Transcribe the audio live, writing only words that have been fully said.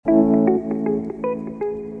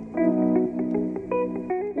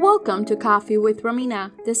Welcome to Coffee with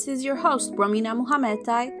Romina. This is your host, Romina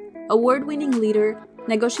Muhammadtai, award-winning leader,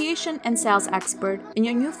 negotiation and sales expert, and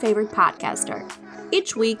your new favorite podcaster.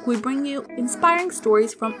 Each week, we bring you inspiring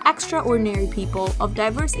stories from extraordinary people of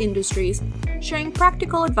diverse industries, sharing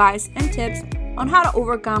practical advice and tips on how to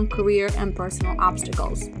overcome career and personal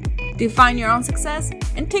obstacles. Define your own success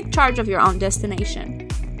and take charge of your own destination.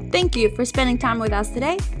 Thank you for spending time with us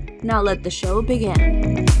today. Now let the show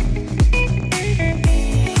begin.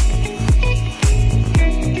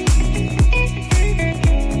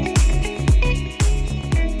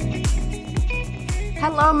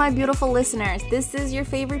 Hello, my beautiful listeners. This is your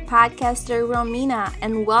favorite podcaster, Romina,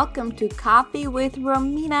 and welcome to Coffee with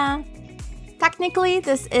Romina. Technically,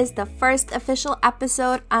 this is the first official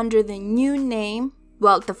episode under the new name.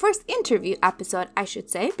 Well, the first interview episode, I should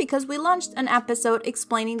say, because we launched an episode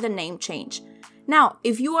explaining the name change. Now,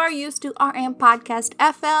 if you are used to RM Podcast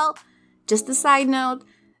FL, just a side note,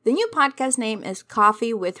 the new podcast name is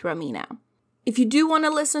Coffee with Romina. If you do want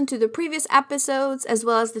to listen to the previous episodes as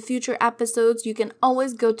well as the future episodes, you can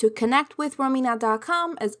always go to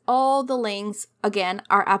connectwithromina.com as all the links, again,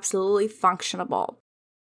 are absolutely functionable.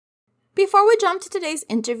 Before we jump to today's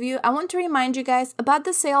interview, I want to remind you guys about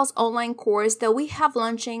the sales online course that we have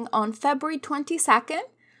launching on February 22nd.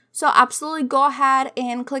 So absolutely go ahead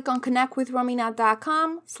and click on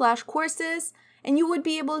connectwithromina.com/courses and you would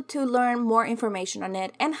be able to learn more information on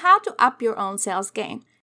it and how to up your own sales game.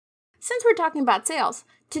 Since we're talking about sales,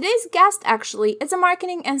 today's guest actually is a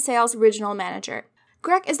marketing and sales regional manager.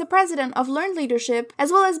 Greg is the president of Learned Leadership,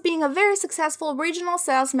 as well as being a very successful regional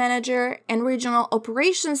sales manager and regional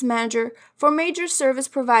operations manager for major service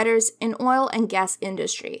providers in oil and gas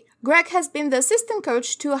industry. Greg has been the assistant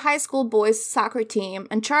coach to a high school boys soccer team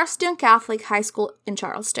in Charleston Catholic High School in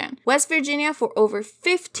Charleston, West Virginia for over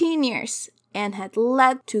 15 years and had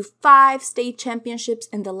led to 5 state championships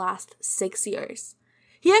in the last 6 years.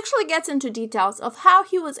 He actually gets into details of how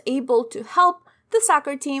he was able to help the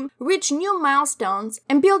soccer team reach new milestones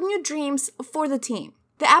and build new dreams for the team.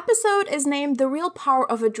 The episode is named The Real Power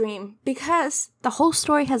of a Dream because the whole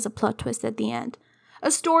story has a plot twist at the end.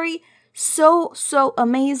 A story so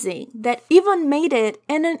amazing that even made it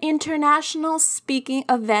in an international speaking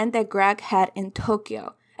event that Greg had in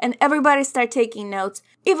Tokyo. And everybody started taking notes,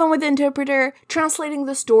 even with the interpreter translating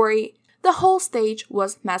the story. The whole stage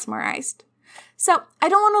was mesmerized. So, I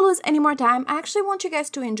don't want to lose any more time. I actually want you guys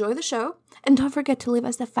to enjoy the show. And don't forget to leave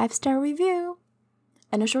us a 5-star review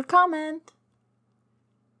and a short comment.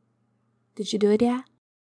 Did you do it yet?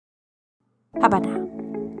 How about now?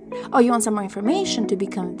 Oh, you want some more information to be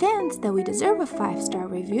convinced that we deserve a 5-star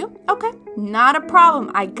review? Okay, not a problem.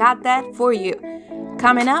 I got that for you.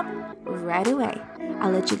 Coming up right away.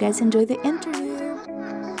 I'll let you guys enjoy the interview.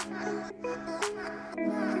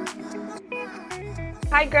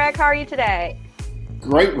 Hi, Greg. How are you today?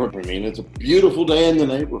 Great, Romina. It's a beautiful day in the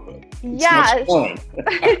neighborhood. Yes. Fun.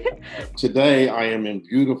 Today, I am in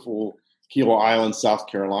beautiful Kilo Island, South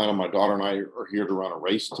Carolina. My daughter and I are here to run a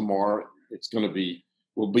race tomorrow.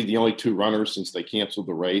 We'll be the only 2 runners since they canceled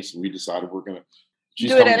the race. And we decided we're going to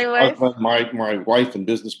do it anyway. My wife and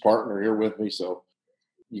business partner are here with me. So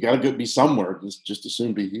you got to be somewhere just as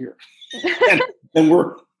soon be here. and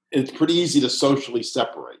it's pretty easy to socially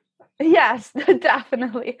separate. Yes,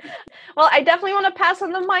 definitely. Well, I definitely want to pass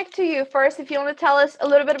on the mic to you first. If you want to tell us a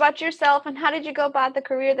little bit about yourself and how did you go about the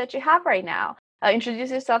career that you have right now? Introduce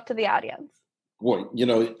yourself to the audience. Boy,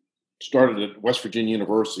 started at West Virginia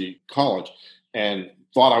University College and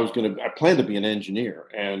thought I planned to be an engineer,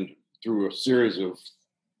 and through a series of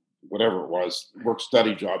whatever it was,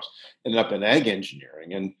 work-study jobs, ended up in ag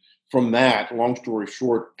engineering. And from that, long story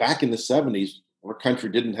short, back in the 70s, our country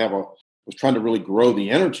was trying to really grow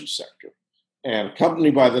the energy sector. And a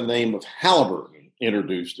company by the name of Halliburton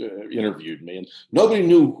interviewed me. And nobody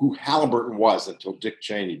knew who Halliburton was until Dick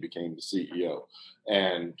Cheney became the CEO.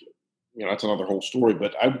 And, that's another whole story.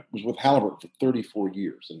 But I was with Halliburton for 34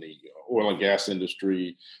 years in the oil and gas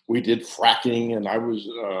industry. We did fracking, and I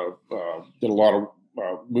did a lot of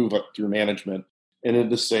move up through management and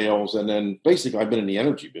into sales. And then basically I've been in the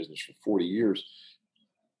energy business for 40 years.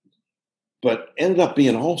 But ended up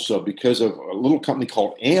being also because of a little company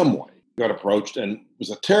called Amway. Got approached and was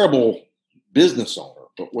a terrible business owner.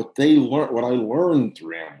 But what I learned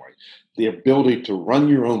through Amway, the ability to run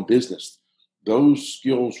your own business, those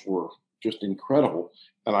skills were just incredible.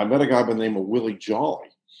 And I met a guy by the name of Willie Jolly,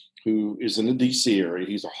 who is in the DC area.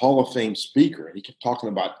 He's a Hall of Fame speaker. And he kept talking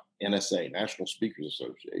about NSA, National Speakers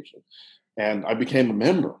Association. And I became a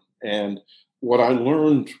member. And what I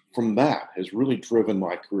learned from that has really driven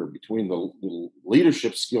my career, between the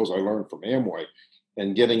leadership skills I learned from Amway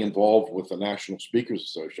and getting involved with the National Speakers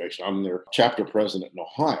Association. I'm their chapter president in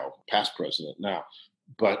Ohio, past president now.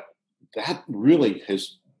 But that really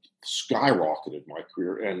has skyrocketed my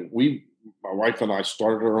career. And my wife and I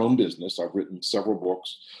started our own business. I've written several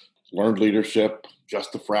books, Learned Leadership,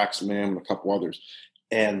 Just the Fraxman, and a couple others.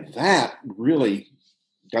 And that really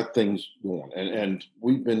got things going. And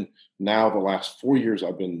we've been now the last 4 years,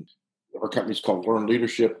 our company's called Learn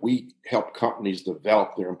Leadership. We help companies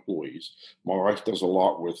develop their employees. My wife does a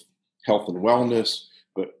lot with health and wellness,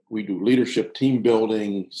 but we do leadership, team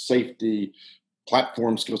building, safety,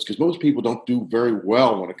 platform skills, because most people don't do very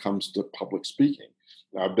well when it comes to public speaking.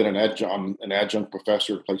 I'm an adjunct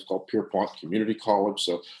professor at a place called Pierpont Community College,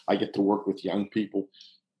 so I get to work with young people.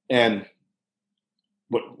 And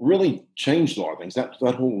what really changed a lot of things, that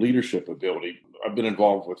whole leadership ability. I've been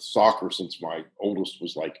involved with soccer since my oldest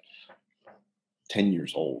was like 10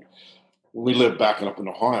 years old. We lived back up in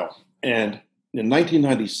Ohio. And in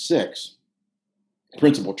 1996,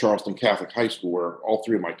 principal Charleston Catholic High School, where all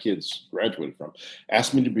three of my kids graduated from,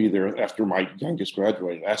 asked me to be there after my youngest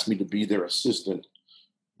graduated, asked me to be their assistant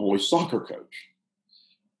boys soccer coach.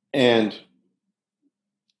 And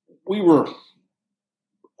we were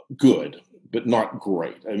good, but not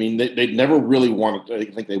great. I mean, they'd never really won. I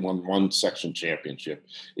think they won one section championship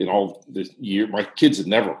in all this year. My kids had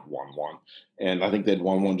never won one. And I think they'd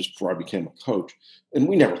won one just before I became a coach. And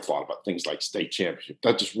we never thought about things like state championship.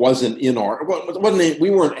 That just wasn't in we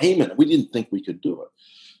weren't aiming it. We didn't think we could do it.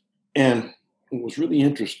 And it was really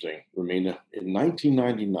interesting, Romina. In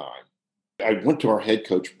 1999, I went to our head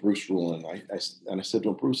coach, Bruce Rulin, and I said to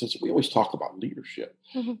him, Bruce, I said, we always talk about leadership.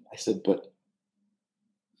 Mm-hmm. I said, but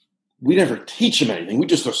we never teach them anything. We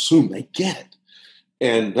just assume they get it.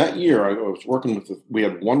 And that year I was working we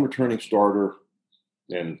had one returning starter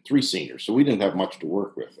and three seniors. So we didn't have much to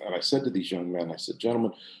work with. And I said to these young men, I said,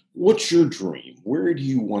 gentlemen, what's your dream? Where do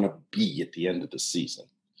you want to be at the end of the season?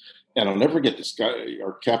 And I'll never forget this guy,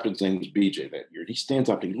 our captain's name was BJ that year. He stands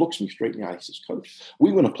up and he looks me straight in the eye. He says, Coach,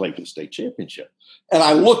 we want to play for the state championship. And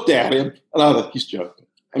I looked at him and I thought, he's joking.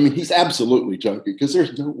 I mean, he's absolutely joking because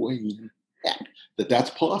there's no way in heck that that's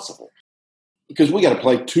possible. Because we got to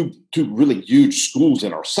play two really huge schools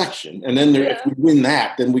in our section. And then if we win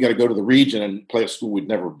that, then we got to go to the region and play a school we'd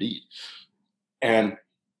never beat. And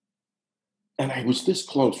I was this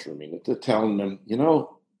close for me to telling them, you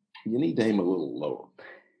need to aim a little lower.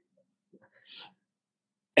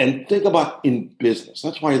 And think about in business.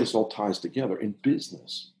 That's why this all ties together. In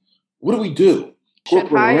business, what do we do? Should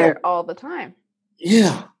hire all the time.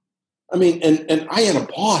 Yeah. I mean, and I had a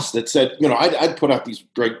boss that said, I'd put out these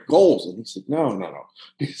great goals. And he said, no.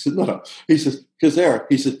 He said, no. He says,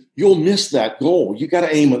 he said, you'll miss that goal. You got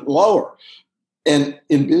to aim it lower. And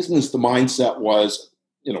in business, the mindset was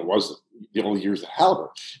the only years at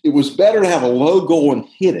Halliburton. It was better to have a low goal and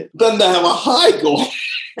hit it than to have a high goal.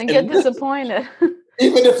 And get disappointed.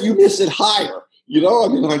 Even if you miss it higher,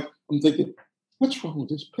 I'm thinking, what's wrong with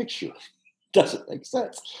this picture? Doesn't make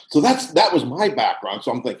sense. So that was my background.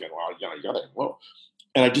 So I'm thinking, well, you got to,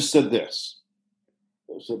 and I just said this.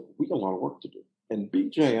 I said, we got a lot of work to do. And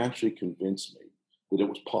BJ actually convinced me that it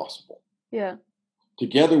was possible. Yeah.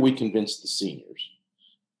 Together, we convinced the seniors.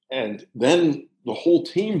 And then the whole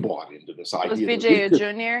team bought into this idea. Was BJ a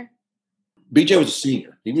junior? BJ was a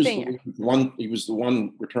senior. He was the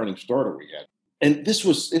one returning starter we had. And this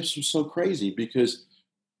was so crazy because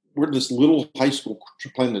we're this little high school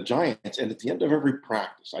playing the Giants, and at the end of every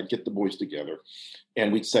practice, I'd get the boys together,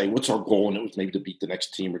 and we'd say, "What's our goal?" And it was maybe to beat the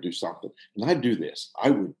next team or do something. And I'd do this. I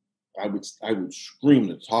would scream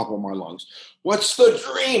at the top of my lungs, "What's the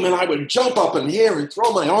dream?" And I would jump up in the air and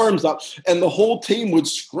throw my arms up, and the whole team would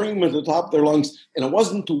scream at the top of their lungs. And it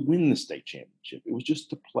wasn't to win the state championship; it was just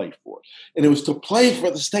to play for it, and it was to play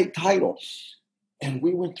for the state title. And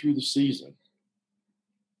we went through the season,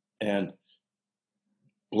 and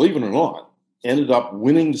believe it or not, ended up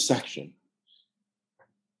winning the section,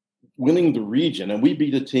 winning the region, and we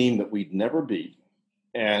beat a team that we'd never beat,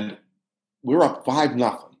 and we're up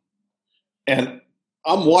 5-0. And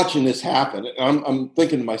I'm watching this happen, and I'm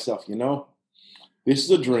thinking to myself, this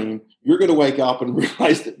is a dream. You're going to wake up and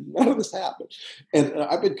realize that none of this happened. And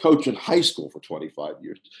I've been coaching high school for 25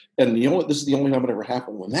 years, and this is the only time it ever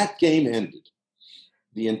happened. When that game ended,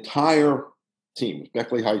 the entire team,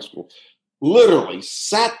 Beckley High School, literally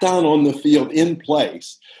sat down on the field in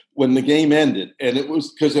place when the game ended. And it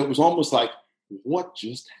was almost like, what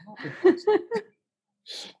just happened?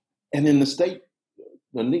 And in the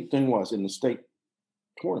neat thing was in the state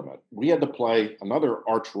tournament, we had to play another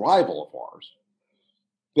arch rival of ours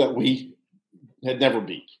that we had never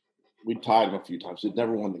beat. We tied them a few times. They'd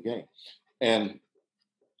never won the game. And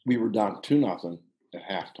we were down 2-0. at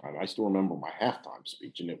halftime. I still remember my halftime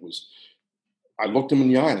speech, and I looked him in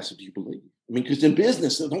the eye and I said, "Do you believe?" I mean, because in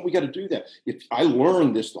business, don't we got to do that? If I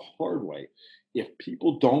learned this the hard way, if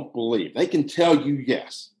people don't believe, they can tell you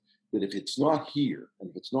yes, but if it's not here, and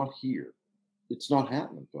if it's not here, it's not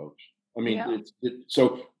happening, folks. I mean,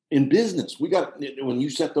 so in business, when you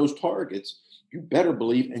set those targets, you better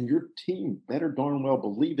believe, and your team better darn well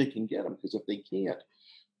believe they can get them. Because if they can't,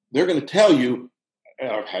 they're going to tell you,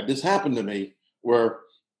 I've had this happen to me where,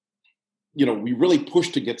 we really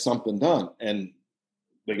pushed to get something done. And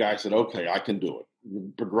the guy said, "Okay, I can do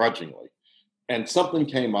it," begrudgingly. And something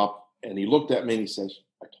came up and he looked at me and he says,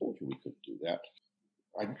 "I told you we couldn't do that."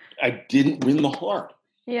 I didn't win the heart.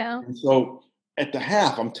 Yeah. And so at the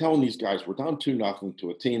half, I'm telling these guys, we're down 2-0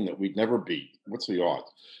 to a team that we'd never beat. What's the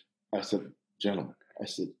odds? I said, "Gentlemen," I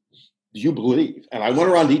said, "do you believe?" And I went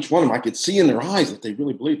around to each one of them. I could see in their eyes that they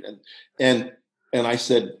really believed. And I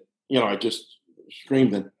said, I just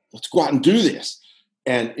screamed, and "let's go out and do this."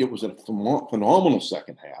 And it was a phenomenal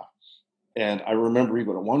second half. And I remember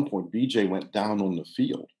even at one point, BJ went down on the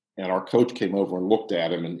field, and our coach came over and looked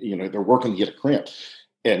at him, and they're working to get a cramp,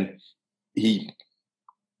 and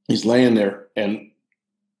he's laying there, and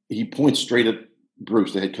he points straight at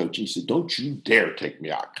Bruce, the head coach. He said, "Don't you dare take me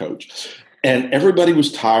out, coach." And everybody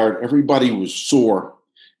was tired. Everybody was sore.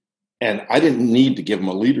 And I didn't need to give him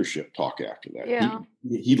a leadership talk after that. Yeah.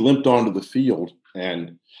 He limped onto the field,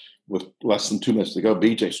 and with less than 2 minutes to go,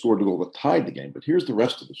 BJ scored the goal that tied the game. But here's the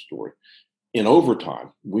rest of the story. In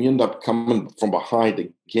overtime, we end up coming from behind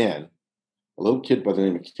again. A little kid by the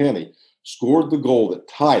name of Kenny scored the goal that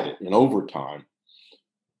tied it in overtime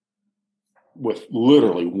with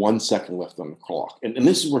literally 1 second left on the clock. And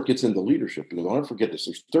this is where it gets into leadership, because I'll never forget this.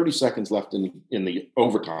 There's 30 seconds left in the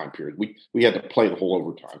overtime period. We had to play the whole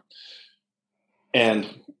overtime.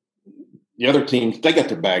 And the other team, they got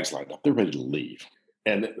their bags lined up. They're ready to leave.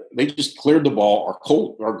 And they just cleared the ball.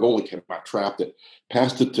 Our goalie came out, trapped it,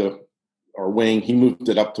 passed it to our wing. He moved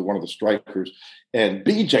it up to one of the strikers. And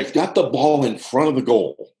BJ got the ball in front of the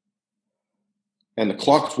goal. And the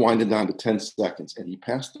clock's winding down to 10 seconds. And he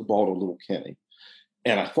passed the ball to little Kenny.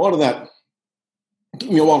 And I thought of that. It took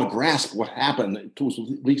me a while to grasp what happened.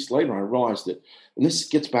 2 weeks later, I realized that, and this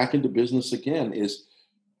gets back into business again, is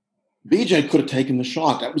BJ could have taken the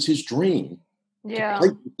shot. That was his dream. Yeah. To play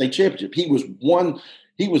the state championship.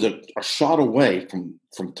 He was a shot away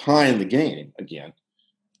from tying the game again.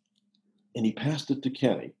 And he passed it to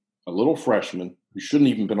Kenny, a little freshman who shouldn't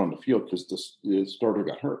even been on the field because the starter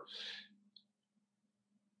got hurt.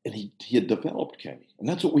 And he had developed Kenny. And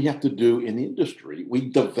that's what we have to do in the industry. We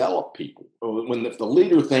develop people. If the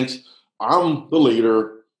leader thinks, "I'm the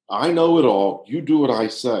leader, I know it all, you do what I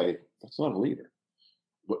say," that's not a leader.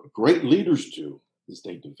 What great leaders do is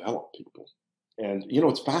they develop people. And,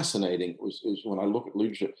 it's fascinating is when I look at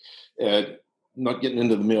leadership, not getting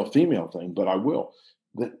into the male-female thing, but I will,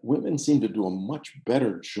 that women seem to do a much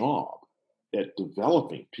better job at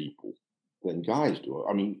developing people than guys do.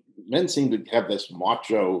 I mean, men seem to have this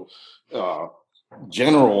macho,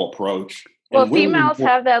 general approach. Well, females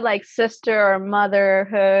have that like sister or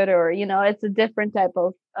motherhood, or, it's a different type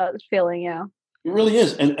of feeling. Yeah. It really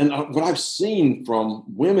is. And what I've seen from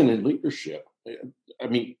women in leadership, I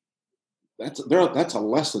mean, that's a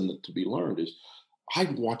lesson to be learned, is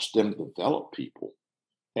I've watched them develop people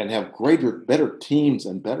and have better teams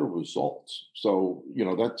and better results. So,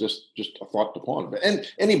 that's just a thought to ponder. And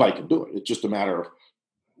anybody can do it. It's just a matter of,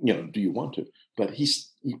 do you want to? But he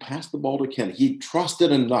passed the ball to Kenny. He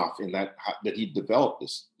trusted enough in that he developed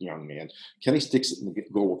this young man. Kenny sticks it in the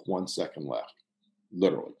goal with 1 second left,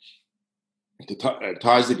 literally.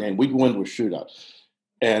 Ties the game. We go into a shootout.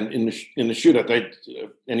 And in the shootout,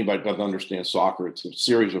 anybody doesn't understand soccer, it's a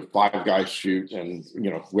series of 5 guys shoot, and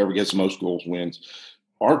whoever gets the most goals wins.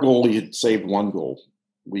 Our goalie had saved 1 goal.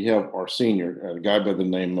 We have our senior, a guy by the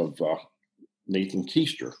name of Nathan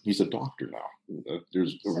Keister. He's a doctor now.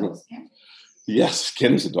 Yes,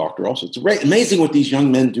 Kenny's a doctor also. It's amazing what these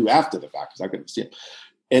young men do after the fact, because I couldn't see him.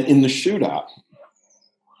 And in the shootout,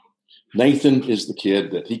 Nathan is the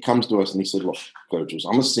kid that he comes to us and he said, "Look, coaches,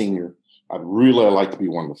 I'm a senior. I'd really like to be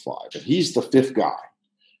one of the 5." And he's the 5th guy.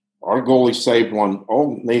 Our goalie saved 1.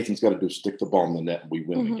 All Nathan's got to do is stick the ball in the net and we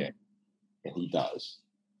win the game. And he does.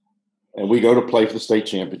 And we go to play for the state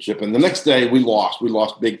championship. And the next day we lost. We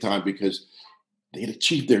lost big time because they'd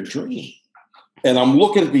achieved their dream. And I'm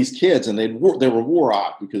looking at these kids, and they were wore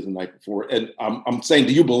out because the night before. And I'm saying,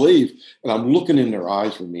 "Do you believe?" And I'm looking in their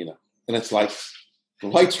eyes, Romina. And it's like, the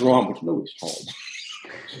lights are on, but nobody's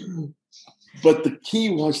home. But the key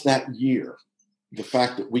was that year, the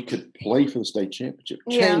fact that we could play for the state championship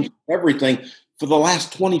changed everything for the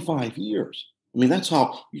last 25 years. I mean, that's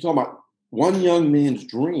how you talk about one young man's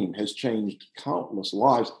dream has changed countless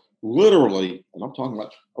lives, literally, and I'm talking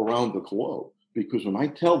about around the globe. Because when I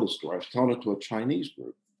tell this story, I was telling it to a Chinese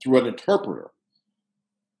group through an interpreter.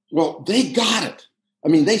 Well, they got it. I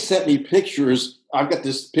mean, they sent me pictures. I've got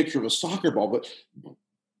this picture of a soccer ball, but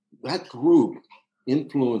that group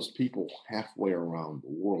influenced people halfway around the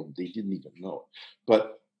world. They didn't even know it.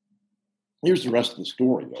 But here's the rest of the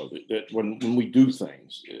story, though, that when we do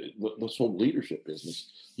things, this whole leadership business,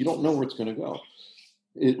 you don't know where it's going to go.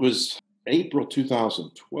 It was April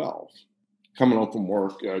 2012. Coming home from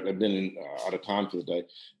work, I'd been out of time for the day,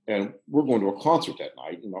 and we're going to a concert that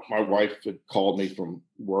night. And my wife had called me from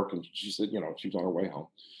work, and she said, she was on her way home.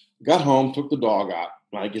 Got home, took the dog out,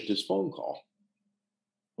 and I get this phone call.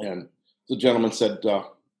 And the gentleman said,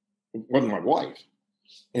 it wasn't my wife.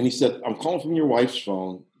 And he said, I'm calling from your wife's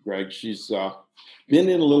phone, Greg. She's been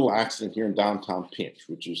in a little accident here in downtown Pinch,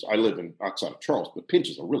 which is, I live outside of Charles, but Pinch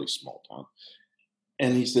is a really small town.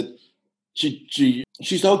 And he said,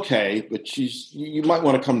 she's okay, but you might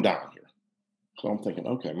want to come down here. So I'm thinking,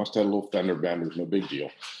 okay, must have had a little fender bender, no big deal.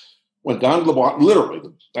 Went down to the bottom, literally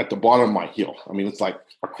at the bottom of my hill. I mean, it's like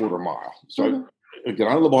a quarter mile. So I get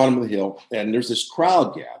on the bottom of the hill, and there's this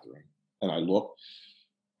crowd gathering. And I look,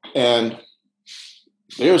 and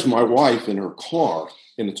there's my wife in her car,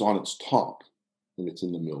 and it's on its top, and it's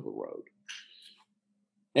in the middle of the road.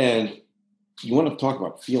 And you want to talk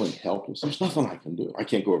about feeling helpless? There's nothing I can do. I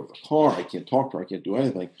can't go over the car. I can't talk to her. I can't do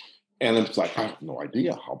anything. And it's like, I have no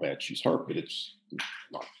idea how bad she's hurt, but it's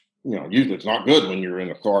not, usually it's not good when you're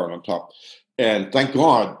in a car and on top. And thank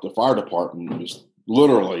God the fire department was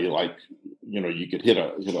literally like, you could hit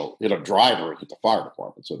a driver and hit the fire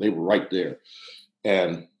department. So they were right there.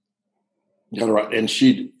 And and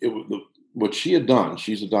what she had done,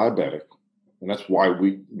 she's a diabetic. And that's why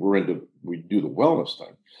we do the wellness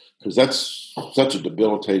thing. Because that's such a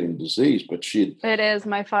debilitating disease, but it is.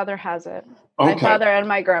 My father has it. Okay. My father and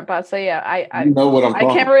my grandpa. So yeah, I know what I'm talking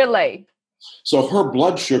I can relate. So her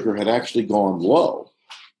blood sugar had actually gone low,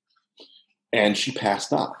 and she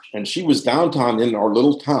passed out. And she was downtown in our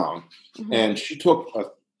little town, and she took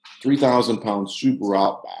a 3,000-pound Subaru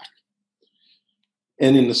Outback.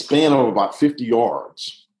 And in the span of about 50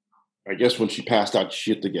 yards, I guess when she passed out,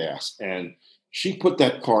 she hit the gas, and she put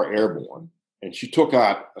that car airborne. And she took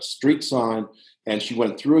out a street sign, and she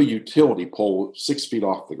went through a utility pole 6 feet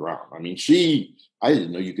off the ground. I mean, I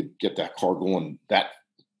didn't know you could get that car going that.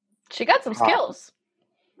 She got some skills.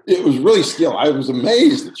 It was really skill. I was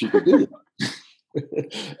amazed that she could do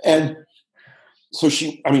that. And so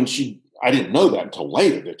I didn't know that until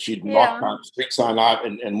later, that she'd knocked out the street sign out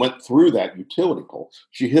and went through that utility pole.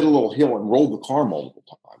 She hit a little hill and rolled the car multiple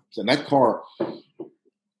times. And that car,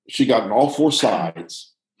 she got on all four sides.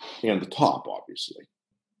 And the top, obviously,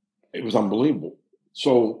 it was unbelievable.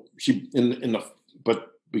 So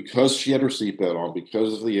but because she had her seatbelt on,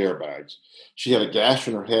 because of the airbags, she had a gash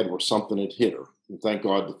in her head where something had hit her. And thank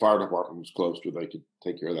God the fire department was close to her; they could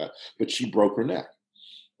take care of that. But she broke her neck.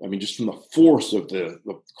 I mean, just from the force of the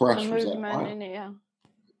crash was that high.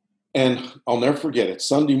 And I'll never forget it.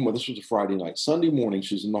 Sunday, this was a Friday night. Sunday morning,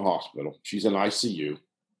 she's in the hospital. She's in ICU,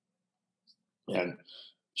 and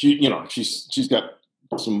she's got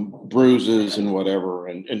some bruises and whatever,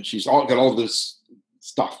 and she's got all this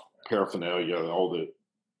stuff, paraphernalia, all the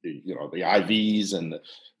IVs and the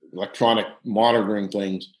electronic monitoring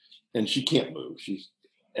things, and she can't move.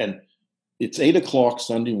 And it's 8:00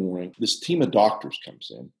 Sunday morning. This team of doctors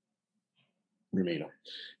comes in, Romina,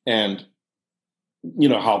 and you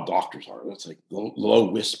know how doctors are. That's like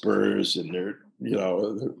low whispers, and they're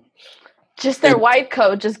just their white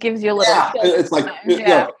coat just gives you a little. Yeah, it's like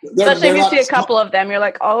especially if you see a couple of them, you're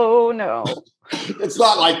like, oh no. It's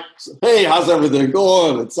not like, hey, how's everything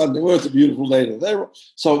going? It's Sunday. Well, it's a beautiful day today.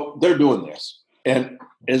 So they're doing this, and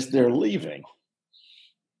as they're leaving,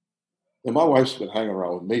 and my wife's been hanging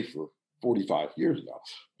around with me for 45 years now,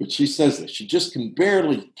 but she says this. She just can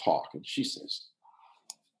barely talk, and she says,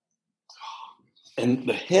 and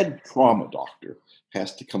the head trauma doctor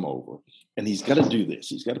has to come over. And he's got to do this.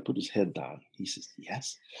 He's got to put his head down. He says,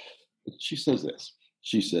 yes. She says this.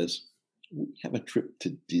 She says, we have a trip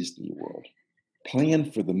to Disney World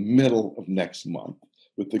planned for the middle of next month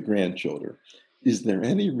with the grandchildren. Is there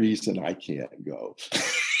any reason I can't go?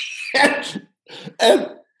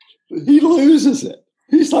 and he loses it.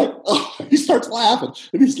 He's like, oh, he starts laughing.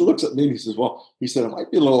 And he looks at me and he says, he said, it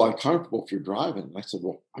might be a little uncomfortable if you're driving. And I said,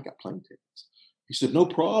 well, I got plane tickets. He said, no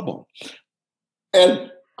problem. And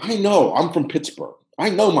I know, I'm from Pittsburgh. I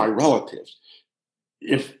know my relatives.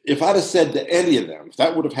 If I'd have said to any of them, if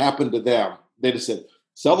that would have happened to them, they'd have said,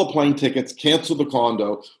 sell the plane tickets, cancel the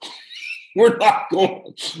condo. We're not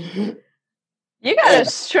going. You got a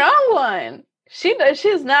strong one.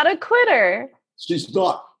 She's not a quitter. She's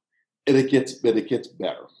not. And it gets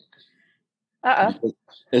better. Uh-oh.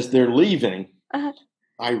 As they're leaving, Uh-huh.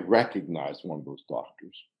 I recognize one of those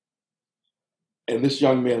doctors. And this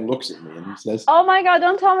young man looks at me and he says, Oh my God,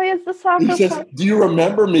 don't tell me it's the soccer he says, player. "Do you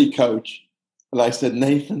remember me, Coach?" And I said,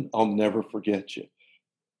 "Nathan, I'll never forget you."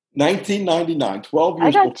 1999, 12 years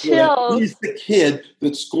I got before that, chills. he's the kid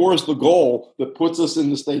that scores the goal that puts us in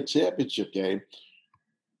the state championship game.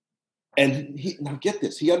 And now get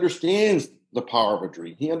this, he understands the power of a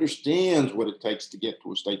dream. He understands what it takes to get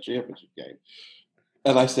to a state championship game.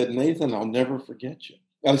 And I said, "Nathan, I'll never forget you."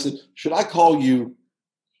 And I said, "Should I call you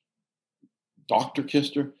Dr.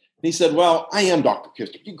 Kister?" And he said, "Well, I am Dr.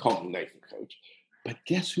 Kister. You can call me Nathan, Coach." But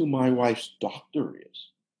guess who my wife's doctor is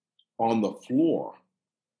on the floor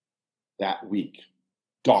that week?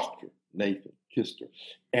 Dr. Nathan Kister.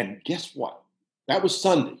 And guess what? That was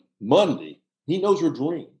Sunday. Monday, he knows her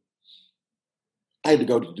dream. I had to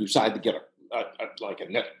go to decide to get a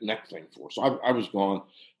neck thing for her. So I was gone.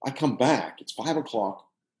 I come back. It's 5:00,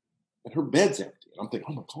 and her bed's empty. And I'm thinking,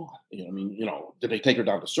 oh my God. Did they take her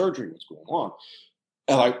down to surgery? What's going on?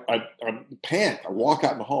 And I panic. I walk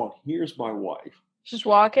out in the hall, and here's my wife. Just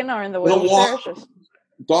walking or in the wheelchair?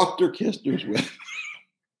 Dr. Kister's with.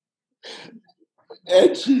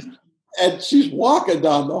 And she's walking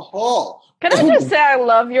down the hall. Can I just say I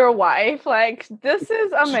love your wife? Like, this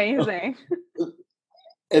is amazing.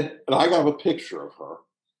 And I got a picture of her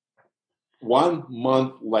 1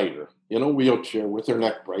 month later in a wheelchair with her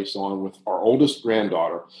neck brace on with our oldest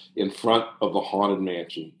granddaughter in front of the Haunted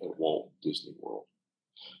Mansion at Walt Disney World.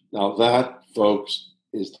 Now that, folks,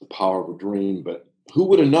 is the power of a dream, but who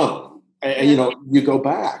would have known? And, you go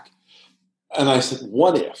back. And I said,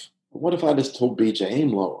 what if I just told BJ,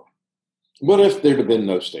 aim lower? What if there'd have been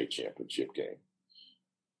no state championship game?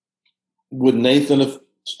 Would Nathan have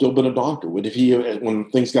still been a doctor? Would he, when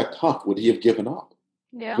things got tough, would he have given up?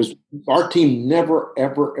 Yeah. Because our team never,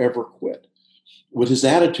 ever, ever quit. Would his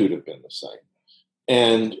attitude have been the same?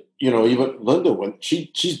 And, even Linda, when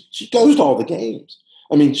she goes to all the games.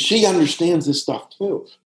 I mean, she understands this stuff too.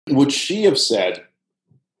 Would she have said,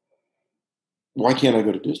 why can't I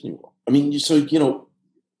go to Disney World? I mean,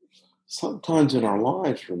 sometimes in our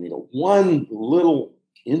lives, from one little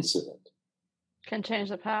incident can change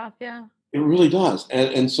the path. Yeah, it really does.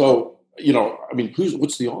 And so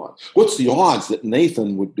what's the odds? What's the odds that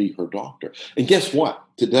Nathan would be her doctor? And guess what?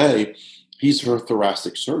 Today, he's her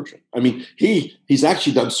thoracic surgeon. I mean, he's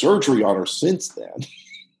actually done surgery on her since then.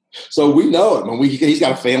 So we know him, and he's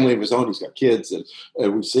got a family of his own. He's got kids, and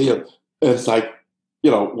we see him. And it's like,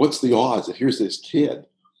 what's the odds that here's this kid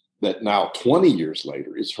that now 20 years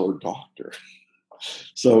later is her doctor?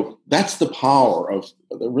 So that's the power of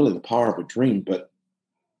a dream. But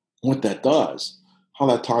what that does, how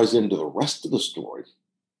that ties into the rest of the story.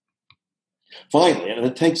 Finally, and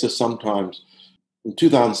it takes us sometimes, in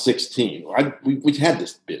 2016, we had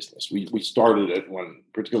this business. We started it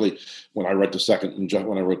particularly when I wrote the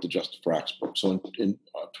Justice Fracks book, so in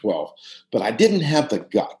 12. But I didn't have the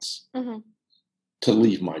guts to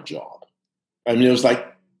leave my job. I mean, it was like,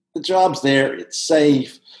 the job's there, it's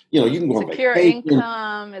safe. You can go on vacation. Secure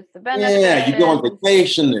income, it's the benefit. Yeah, you go on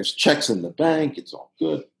vacation, there's checks in the bank, it's all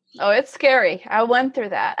good. Oh, it's scary. I went through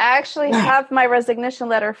that. I actually have my resignation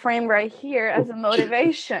letter framed right here as a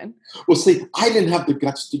motivation. Well, see, I didn't have the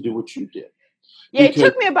guts to do what you did. Yeah, it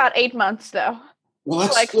took me about 8 months, though. Well,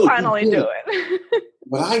 that's to finally do it.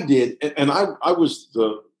 What I did, and I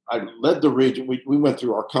led the region. We went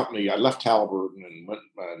through our company. I left Halliburton and went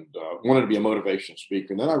and wanted to be a motivational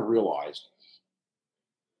speaker. And then I realized,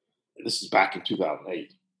 this is back in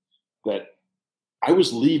 2008, that I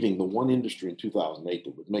was leaving the one industry in 2008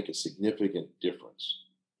 that would make a significant difference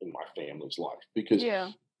in my family's life, because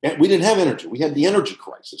we didn't have energy. We had the energy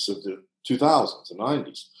crisis of the 2000s and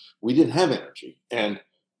 90s. We didn't have energy, and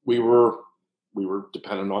we were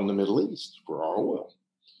dependent on the Middle East for our oil.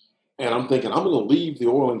 And I'm thinking, I'm going to leave the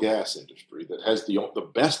oil and gas industry that has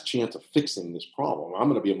the best chance of fixing this problem. I'm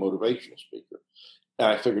going to be a motivational speaker. And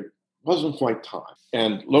I figured it wasn't quite time.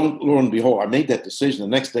 And lo and behold, I made that decision. The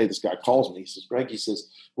next day, this guy calls me. He says, Greg,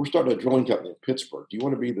 we're starting a drilling company in Pittsburgh. Do you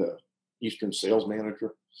want to be the Eastern sales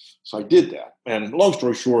manager? So I did that. And long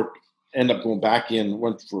story short, ended up going back in,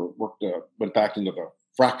 went back into the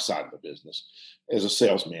frac side of the business as a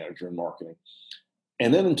sales manager in marketing.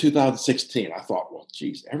 And then in 2016, I thought, well,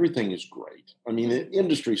 geez, everything is great. I mean, the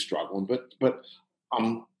industry's struggling, but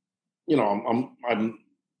I'm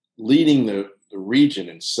leading the region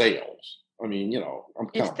in sales. I mean, I'm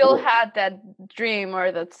You kind of still bored. had that dream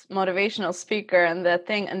or that motivational speaker and the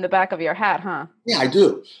thing in the back of your head, huh? Yeah, I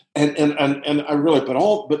do. And I really,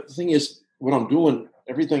 but the thing is, what I'm doing,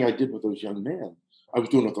 everything I did with those young men, I was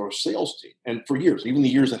doing with our sales team. And for years, even the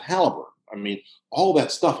years at Halliburton, I mean, all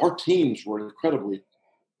that stuff, our teams were incredibly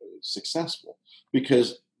successful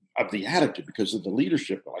because of the attitude, because of the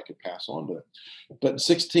leadership that I could pass on to them. But in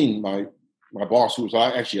 16, my boss, who was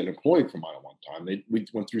actually an employee for mine at one time, we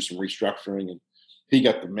went through some restructuring, and he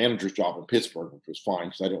got the manager's job in Pittsburgh, which was fine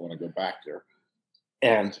because I didn't want to go back there.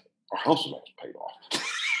 And our house was almost paid off.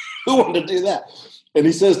 Who wanted to do that? And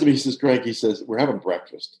he says to me, he says, Greg, he says, we're having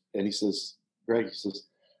breakfast. And he says, Greg, he says,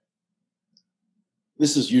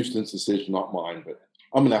 this is Houston's decision, not mine, but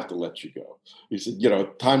I'm going to have to let you go. He said,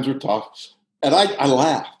 times are tough. And I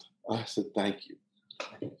laughed. I said, thank you.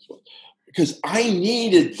 Because I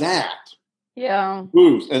needed that. Yeah.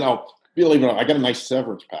 Boost. And I'll believe it or not, I got a nice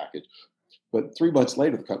severance package. But 3 months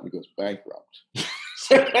later, the company goes bankrupt.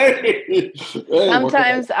 Hey,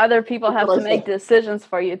 Sometimes other people have to make decisions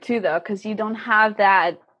for you too, though, because you don't have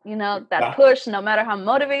that, that push, no matter how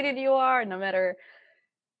motivated you are, no matter.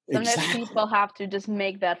 Sometimes people have to just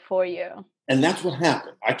make that for you. And that's what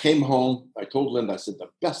happened. I came home. I told Linda, I said, the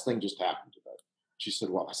best thing just happened today. She said,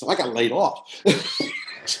 well, I said, I got laid off.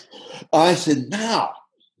 I said,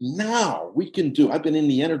 now we can do, I've been in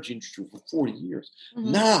the energy industry for 40 years.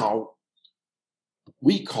 Mm-hmm. Now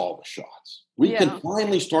we call the shots. We can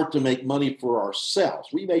finally start to make money for ourselves.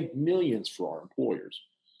 We made millions for our employers.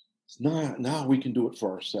 Now we can do it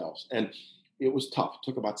for ourselves. And it was tough. It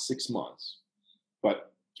took about 6 months.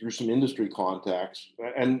 But through some industry contacts,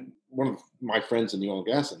 and one of my friends in the oil and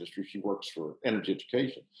gas industry, she works for Energy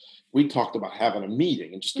Education. We talked about having a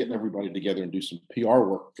meeting and just getting everybody together and do some PR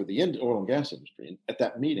work for the oil and gas industry. And at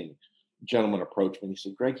that meeting, a gentleman approached me and he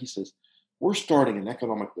said, Greg, he says, we're starting an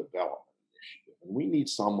economic development initiative and we need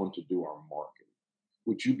someone to do our marketing.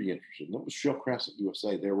 Would you be interested? And it was Shell Crescent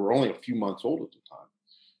USA. They were only a few months old at the time.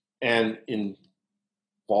 And in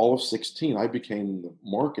fall of 16, I became the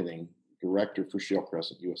marketing director for Shell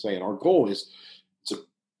Crescent USA. And our goal is to,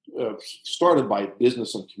 started by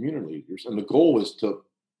business and community leaders. And the goal is to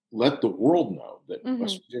let the world know that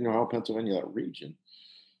West Virginia, Ohio, Pennsylvania, that region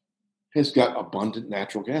has got abundant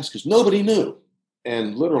natural gas because nobody knew.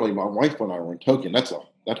 And literally my wife and I were in Tokyo. And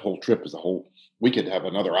that whole trip is we could have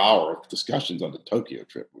another hour of discussions on the Tokyo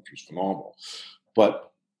trip, which was phenomenal.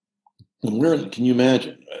 But can you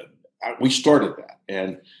imagine? We started that.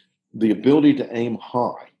 And the ability to aim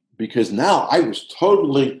high, because now I was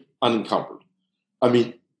totally unencumbered. I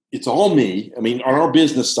mean, it's all me. I mean, on our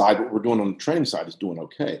business side, what we're doing on the training side is doing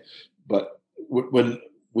okay. But when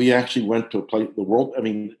we actually went to a place, the World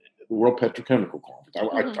Petrochemical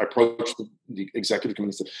Conference, I approached the executive committee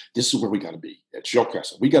and said, this is where we got to be at Shell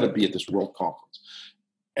Crescent. We got to be at this world conference.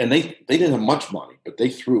 And they didn't have much money, but they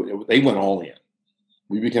threw it. They went all in.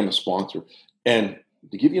 We became a sponsor. And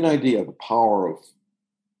to give you an idea of the power of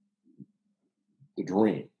the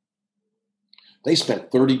dream, they spent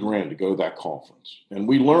 $30,000 to go to that conference. And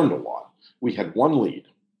we learned a lot. We had one lead,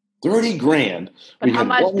 $30,000. But how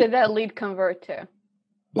much did that lead convert to?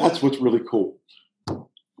 That's what's really cool.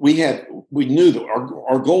 We knew that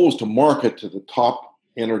our goal was to market to the top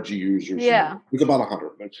energy users. Yeah. With about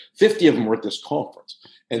 100. 50 of them were at this conference.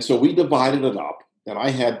 And so we divided it up. And I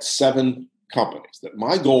had 7 companies that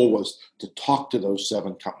my goal was to talk to those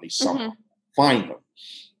 7 companies somehow, find them.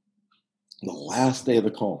 The last day of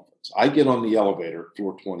the conference, I get on the elevator at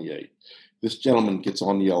floor 28. This gentleman gets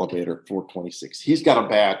on the elevator at floor 26. He's got a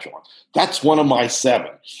badge on. That's one of my 7.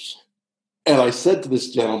 And I said to this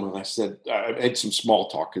gentleman, I made some small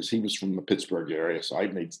talk because he was from the Pittsburgh area. So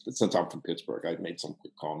since I'm from Pittsburgh, I made some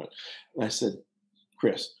quick comment. And I said,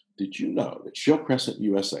 Chris, did you know that Shell Crescent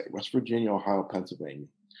USA, West Virginia, Ohio, Pennsylvania,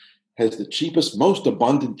 has the cheapest, most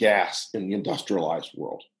abundant gas in the industrialized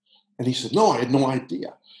world? And he said, no, I had no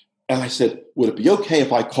idea. And I said, would it be okay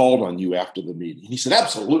if I called on you after the meeting? And he said,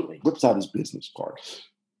 absolutely. He whips out his business card.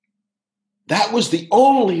 That was the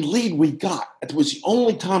only lead we got. It was the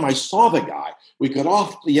only time I saw the guy. We got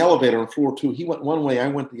off the elevator on floor 2. He went one way, I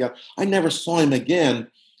went the other. I never saw him again,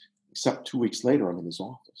 except 2 weeks later, I'm in his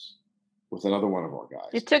office with another one of our guys.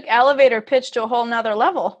 You took elevator pitch to a whole nother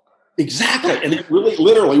level. Exactly. And it really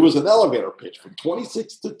literally was an elevator pitch from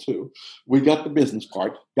 26 to 2. We got the business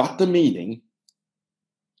card, got the meeting,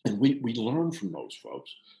 and we learned from those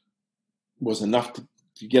folks. Was enough to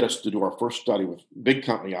get us to do our first study with a big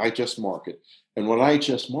company, IHS Markit. And what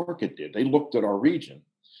IHS Markit did, they looked at our region.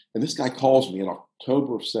 And this guy calls me in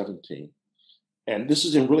October of 17. And this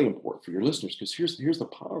is really important for your listeners, because here's the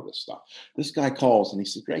power of this stuff. This guy calls and he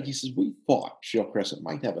says, Greg, he says, we thought Shale Crescent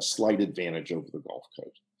might have a slight advantage over the Gulf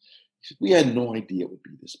Coast. He said, we had no idea it would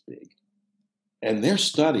be this big. And their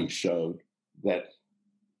study showed that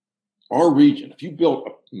our region, if you built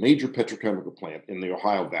a major petrochemical plant in the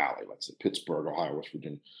Ohio Valley, let's say Pittsburgh, Ohio, West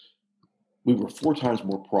Virginia, we were 4 times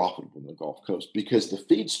more profitable than the Gulf Coast because the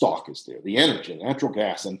feedstock is there, the energy, natural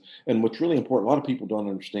gas. And what's really important, a lot of people don't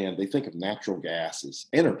understand, they think of natural gas as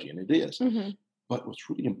energy, and it is. Mm-hmm. But what's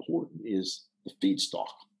really important is the feedstock,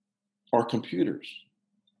 our computers,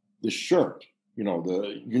 the shirt, you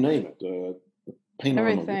name it, the paint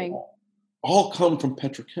on the wall, all come from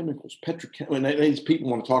petrochemicals. And these people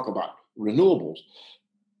want to talk about renewables.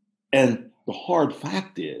 And the hard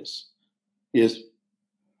fact is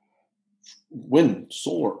wind,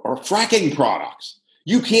 solar, are fracking products.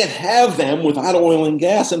 You can't have them without oil and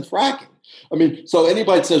gas and fracking. I mean, so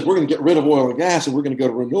anybody says we're going to get rid of oil and gas and we're going to go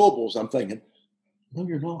to renewables, I'm thinking, no,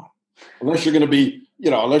 you're not. Unless you're going to be,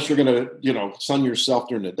 sun yourself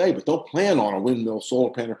during the day, but don't plan on a windmill,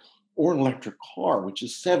 solar panel, or an electric car, which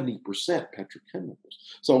is 70% petrochemicals.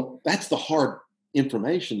 So that's the hard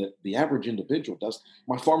information that the average individual does.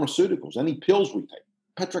 My pharmaceuticals, any pills we take,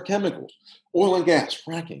 petrochemicals, oil and gas,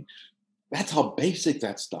 fracking. That's how basic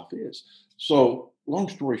that stuff is. So long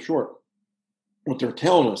story short, what they're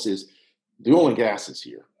telling us is the oil and gas is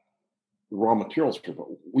here. The raw materials are here, but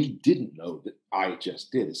we didn't know that IHS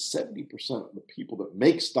did is 70% of the people that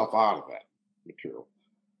make stuff out of that material,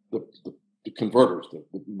 the converters, the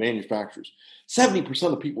manufacturers, 70%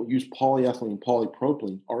 of the people who use polyethylene,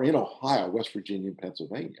 polypropylene are in Ohio, West Virginia, and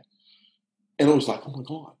Pennsylvania. And it was like, oh my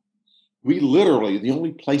God. We literally, the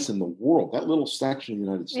only place in the world, that little section of the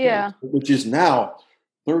United States, which is now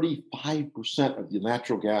 35% of the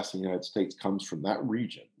natural gas in the United States comes from that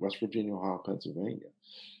region, West Virginia, Ohio, Pennsylvania.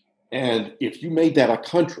 And if you made that a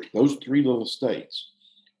country, those 3 little states,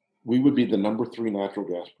 we would be the number 3 natural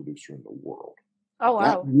gas producer in the world. Oh,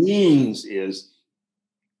 wow. That means is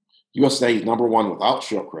USA is number 1 without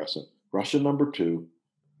Shale Crescent, Russia number 2,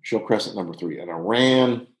 Shale Crescent number 3, and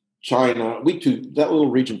Iran, China, that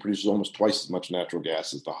little region produces almost twice as much natural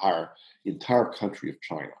gas as the entire country of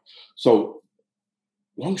China. So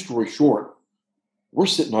long story short, we're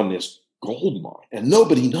sitting on this gold mine and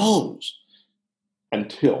nobody knows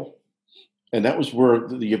and that was where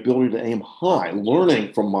the ability to aim high,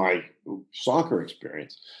 learning from my soccer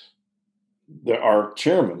experience, our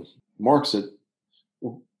chairman, Mark, said,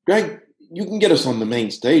 well, Greg, you can get us on the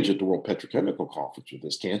main stage at the World Petrochemical Conference with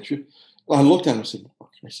this, can't you? I looked at him and said,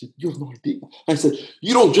 Mark, you have no idea. I said,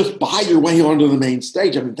 you don't just buy your way onto the main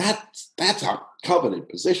stage. I mean, that's a coveted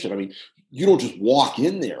position. I mean, you don't just walk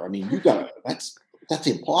in there. I mean, that's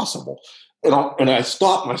impossible. And I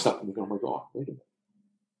stopped myself and go, oh my God, wait a minute.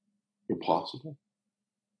 Impossible.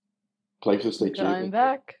 Play for the state championship.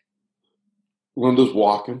 Back. Linda's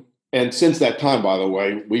walking. And since that time, by the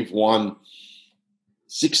way, we've won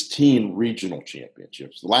 16 regional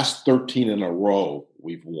championships. The last 13 in a row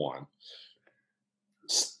we've won.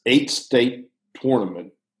 8 state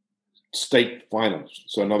finals.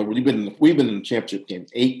 So in other words, we've been in the championship game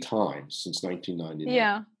 8 times since 1999.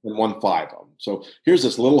 Yeah. And won 5 of them. So here's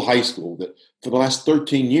this little high school that for the last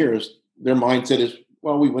 13 years, their mindset is,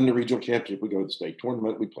 well, we win the regional championship, we go to the state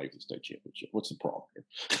tournament, we play for the state championship. What's the problem here?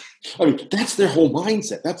 I mean, that's their whole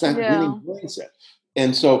mindset. That's that winning mindset.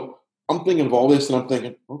 And so I'm thinking of all this and I'm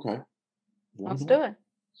thinking, okay. Let's do it.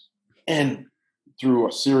 And through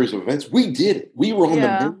a series of events, we did it. We were on the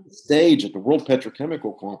main stage at the World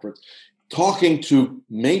Petrochemical Conference talking to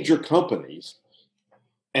major companies.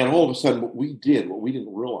 And all of a sudden, what we didn't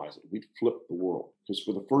realize it, we flipped the world. Because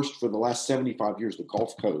for the last 75 years, the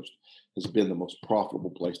Gulf Coast has been the most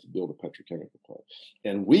profitable place to build a petrochemical plant.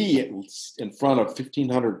 And we, in front of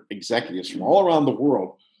 1,500 executives from all around the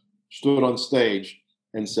world, stood on stage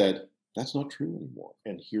and said, that's not true anymore.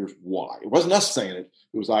 And here's why. It wasn't us saying it.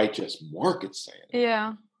 It was IHS Markit saying it.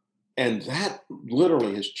 Yeah. And that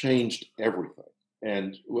literally has changed everything.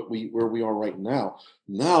 And where we are right now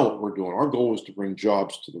what we're doing, our goal is to bring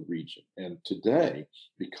jobs to the region. And today,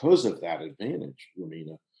 because of that advantage,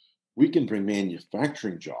 Romina, we can bring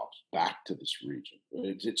manufacturing jobs back to this region.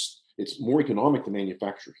 It's more economic to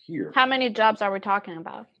manufacture here. How many jobs are we talking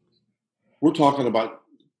about? We're talking about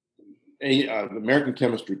the American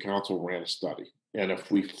Chemistry Council ran a study. And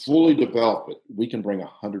if we fully develop it, we can bring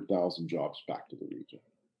 100,000 jobs back to the region.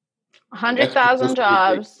 100,000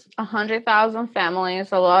 jobs, 100,000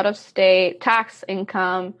 families, a lot of state tax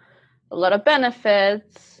income, a lot of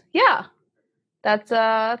benefits. Yeah, that's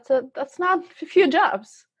not a few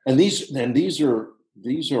jobs. And these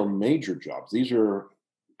are major jobs. These are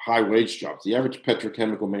high wage jobs. The average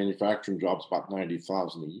petrochemical manufacturing job is about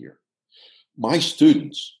 $90,000 a year. My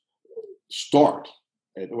students start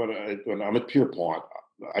when I'm at Pierpont.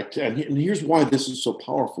 And here's why this is so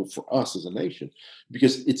powerful for us as a nation,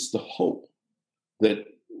 because it's the hope that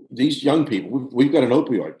these young people, we've got an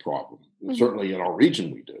opioid problem. Certainly in our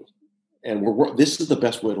region we do. And this is the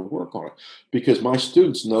best way to work on it, because my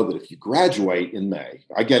students know that if you graduate in May,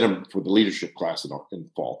 I get them for the leadership class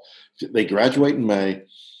in fall. They graduate in May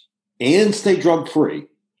and stay drug free.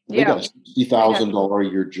 They got a $60,000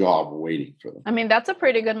 a year job waiting for them. I mean, that's a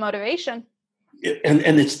pretty good motivation.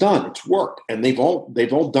 And it's done. It's worked, and they've all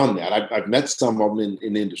done that. I've met some of them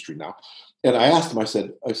in the industry now, and I asked them. I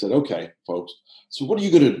said, okay, folks. So what are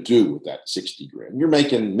you going to do with that $60,000? You're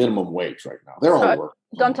making minimum wage right now. They're all working.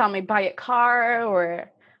 Don't tell me buy a car,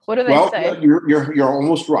 or what do they say? Well, you're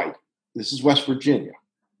almost right. This is West Virginia.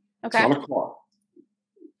 Okay. It's not a car.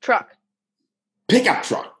 Truck. Pickup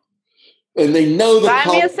truck. And they know that.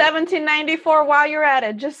 Buy me a 1794 while you're at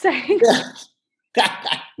it. Just saying.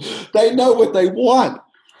 They know what they want.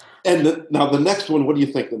 And now the next one, what do you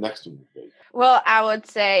think the next one would be? Well, I would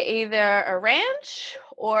say either a ranch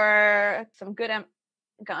or some good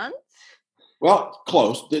guns. Well,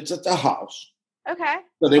 close. It's at the house. Okay.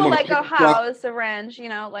 So they like a house, a ranch,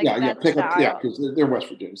 like that style. Because they're West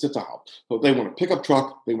Virginia. It's a house. So they want a pickup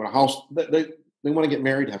truck. They want a house. They want to get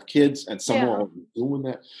married, have kids, and someone doing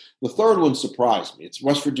that. The third one surprised me. It's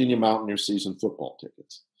West Virginia Mountaineer season football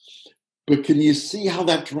tickets. But can you see how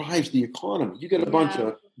that drives the economy? You get a bunch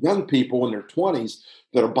of young people in their 20s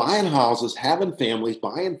that are buying houses, having families,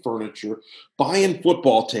 buying furniture, buying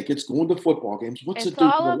football tickets, going to football games. What's it do?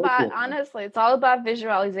 Honestly, it's all about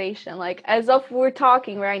visualization. Like, as if we're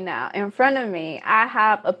talking right now, in front of me, I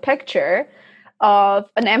have a picture of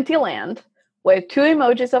an empty land with 2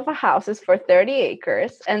 emojis of a houses for 30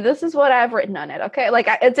 acres. And this is what I've written on it. Okay. Like,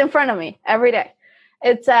 it's in front of me every day.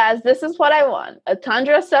 It says, this is what I want: a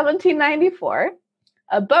Tundra 1794,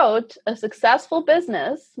 a boat, a successful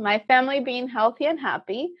business, my family being healthy and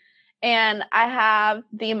happy. And I have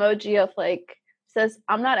the emoji of says,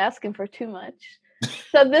 I'm not asking for too much.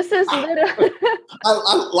 So this is literally.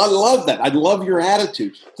 I love that. I love your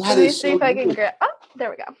attitude. Let me see if I can get. Oh, there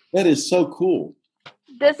we go. That is so cool.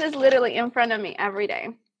 This is literally in front of me every day.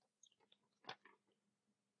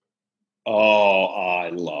 Oh, I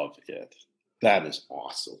love it. That is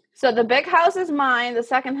awesome. So the big house is mine. The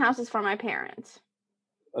second house is for my parents.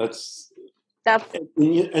 That's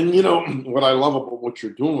and what I love about what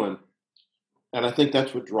you're doing, and I think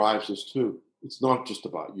that's what drives us too. It's not just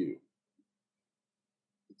about you.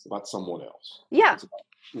 It's about someone else. Yeah.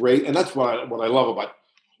 And that's what I love about.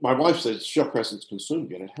 My wife says Shell Crescent's consumed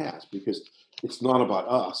me, and it has, because it's not about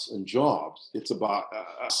us and jobs. It's about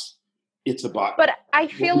us. It's about. But I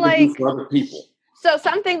feel like for other people. So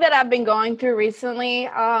something that I've been going through recently,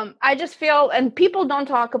 I just feel, and people don't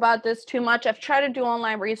talk about this too much. I've tried to do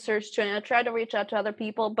online research to try to reach out to other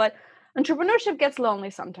people, but entrepreneurship gets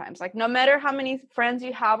lonely sometimes. Like, no matter how many friends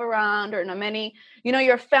you have around, or no many,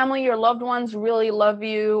 your family, your loved ones really love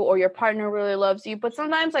you, or your partner really loves you. But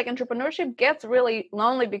sometimes entrepreneurship gets really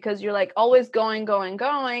lonely, because you're always going.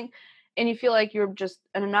 And you feel like you're just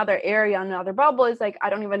in another area, another bubble. It's I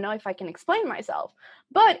don't even know if I can explain myself.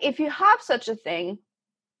 But if you have such a thing,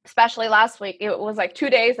 especially last week, it was 2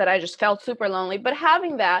 days that I just felt super lonely. But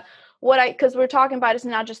having that, because we're talking about, it's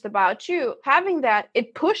not just about you. Having that,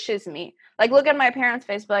 it pushes me. Look at my parents'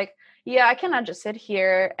 face, I cannot just sit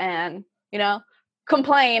here and,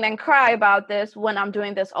 complain and cry about this when I'm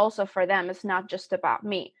doing this also for them. It's not just about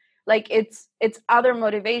me. It's other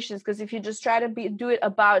motivations, because if you just try to do it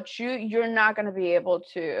about you, you're not going to be able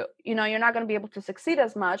to, you're not going to be able to succeed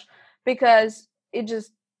as much, because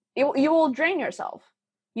you will drain yourself.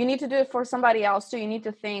 You need to do it for somebody else too. You need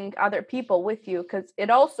to think other people with you, because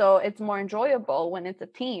it's more enjoyable when it's a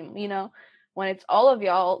team, when it's all of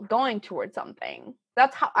y'all going towards something.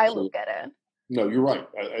 That's how I look at it. No, you're right.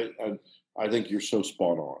 I think you're so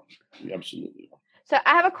spot on. You absolutely are. So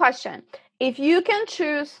I have a question. If you can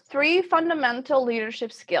choose 3 fundamental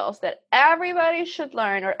leadership skills that everybody should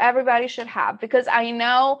learn or everybody should have, because I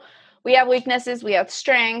know we have weaknesses, we have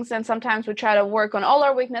strengths, and sometimes we try to work on all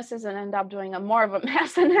our weaknesses and end up doing more of a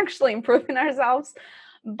mess than actually improving ourselves.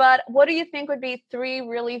 But what do you think would be 3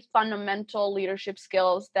 really fundamental leadership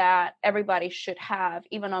skills that everybody should have,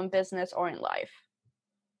 even on business or in life?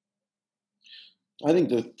 I think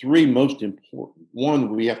the 3 most important. One,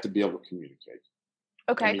 we have to be able to communicate.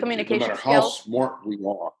 Okay, communication no matter skills. how smart we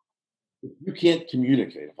are, if you can't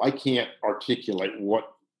communicate, if I can't articulate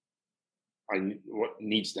what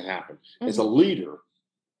needs to happen as a leader,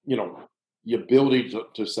 the ability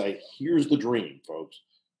to say, here's the dream, folks.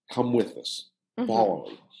 come with us, Mm-hmm. follow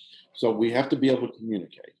me. So we have to be able to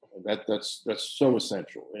communicate. That's so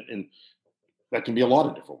essential. And that can be a lot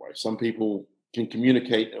of different ways. Some people can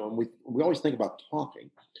communicate, and we always think about talking,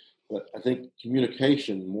 but I think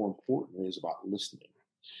communication, more importantly, is about listening.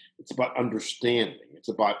 It's about understanding. It's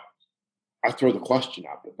about, I throw the question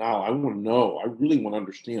out, but now I want to know, I really want to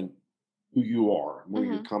understand who you are and where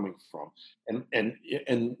Mm-hmm. you're coming from. And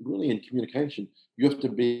really in communication, you have to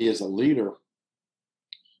be, as a leader,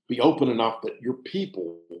 be open enough that your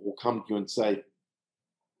people will come to you and say,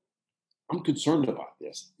 I'm concerned about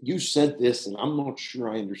this. You said this, and I'm not sure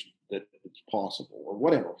I understand that it's possible, or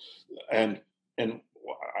whatever. And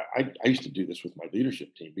I used to do this with my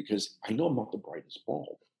leadership team because I know I'm not the brightest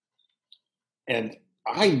bulb, and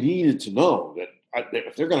I needed to know that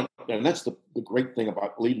if they're going to, and that's the great thing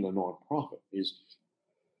about leading a nonprofit is,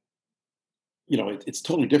 it's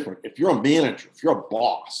totally different. If you're a manager, if you're a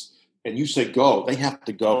boss, and you say go, they have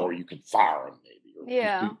to go, or you can fire them maybe, or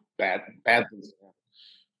do bad things.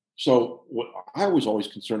 So what I was always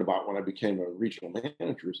concerned about when I became a regional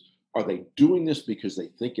manager is, are they doing this because they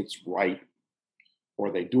think it's right, or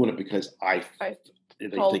are they doing it because they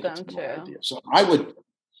think it's a good idea? So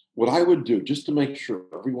what I would do, just to make sure,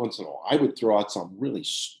 every once in a while, I would throw out some really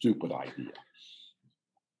stupid idea.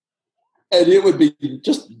 And it would be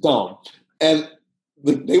just dumb. And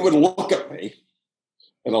they would look at me,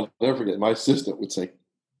 and I'll never forget, my assistant would say,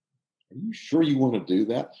 are you sure you want to do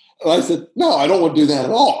that? And I said, no, I don't want to do that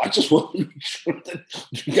at all. I just want to make sure that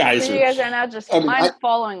you guys are not just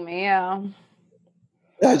following me. Yeah.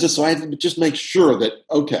 I had to just make sure that,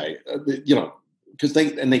 okay, because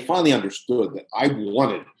they finally understood that I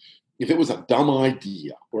wanted, if it was a dumb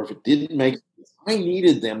idea or if it didn't make sense, I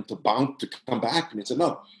needed them to come back to me and say,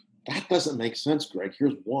 no, that doesn't make sense, Greg.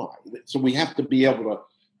 Here's why. So we have to be able to,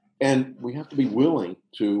 and we have to be willing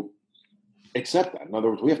to accept that. In other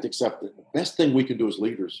words, we have to accept that the best thing we can do as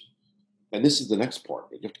leaders, and this is the next part,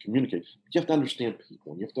 you have to communicate. You have to understand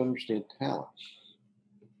people, and you have to understand talent.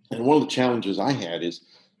 And one of the challenges I had is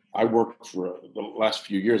I worked for the last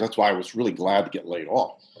few years. That's why I was really glad to get laid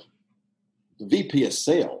off. The VP of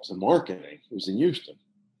sales and marketing was in Houston.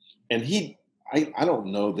 And I don't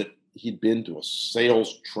know that he'd been to a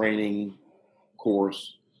sales training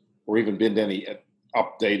course or even been to any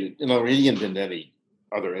updated, he hadn't been to any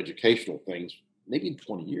other educational things, maybe in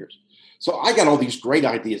 20 years. So I got all these great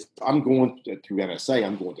ideas. I'm going through NSA.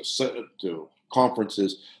 I'm going to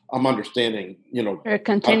conferences. I'm understanding, You're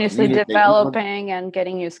continuously developing and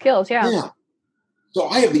getting new skills. Yeah. So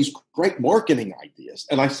I have these great marketing ideas.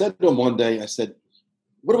 And I said to him one day, I said,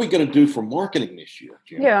 what are we going to do for marketing this year,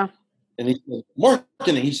 Jim? Yeah. And he said,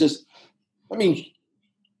 marketing. He says,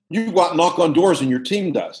 you go out and knock on doors and your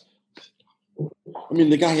team does.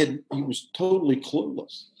 The guy he was totally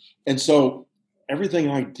clueless. And so everything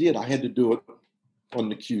I did, I had to do it on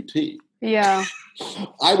the QT. Yeah.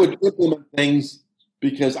 I would implement things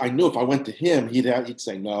because I knew if I went to him, he'd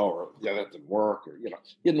say no, or yeah, that didn't work, or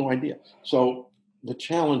he had no idea. So the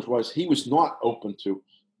challenge was he was not open to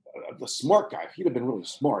the smart guy. If he'd have been really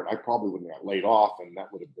smart, I probably wouldn't have got laid off, and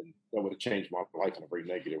that would have changed my life in a very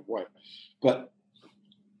negative way. But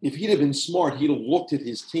if he'd have been smart, he'd have looked at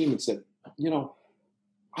his team and said,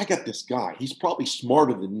 I got this guy. He's probably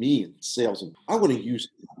smarter than me in sales, and I want to use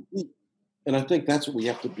him. And I think that's what we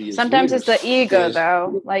have to be. Sometimes it's the ego,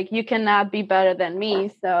 though. Like, you cannot be better than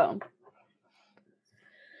me, so.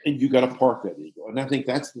 And you got to park that ego. And I think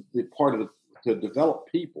that's the part of to develop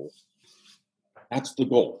people. That's the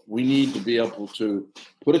goal. We need to be able to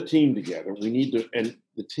put a team together. We need to, and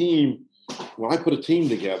the team, when I put a team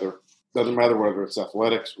together, doesn't matter whether it's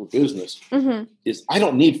athletics or business, is I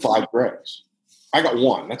don't need 5 Gregs. I got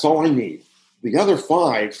 1. That's all I need. The other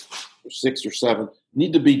 5 or 6 or 7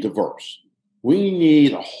 need to be diverse. We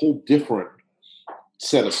need a whole different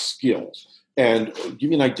set of skills. And I'll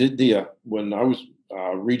give you an idea, when I was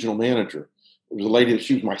regional manager, there was a lady that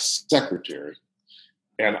she was my secretary.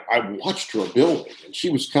 And I watched her building, and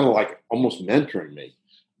she was kind of like almost mentoring me.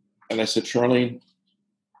 And I said, Charlene,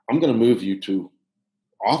 I'm going to move you to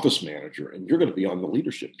office manager, and you're going to be on the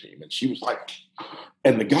leadership team. And she was like,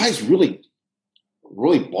 and the guys really,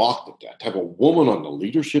 really balked at that, to have a woman on the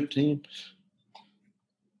leadership team.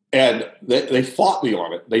 And they fought me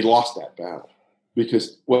on it. They lost that battle.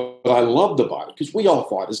 Because what I loved about it, because we all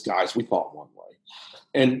thought as guys, we thought one way.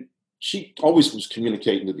 And she always was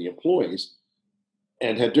communicating to the employees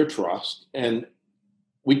and had their trust. And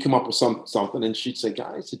we'd come up with something, and she'd say,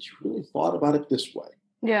 guys, did you really thought about it this way?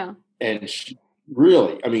 Yeah. And she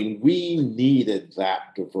really, we needed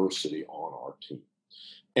that diversity on our team.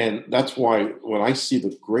 And that's why when I see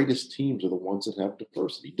the greatest teams are the ones that have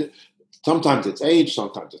diversity. Sometimes it's age,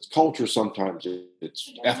 sometimes it's culture, sometimes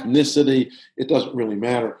it's ethnicity. It doesn't really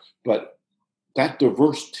matter. But that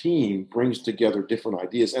diverse team brings together different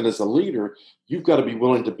ideas. And as a leader, you've got to be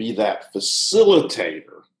willing to be that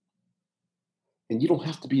facilitator. And you don't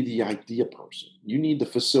have to be the idea person. You need to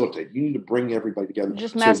facilitate. You need to bring everybody together.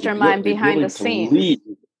 Just mastermind behind the scenes. Lead.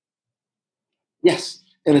 Yes.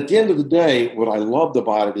 And at the end of the day, what I loved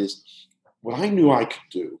about it is what I knew I could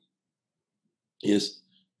do is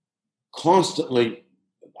constantly,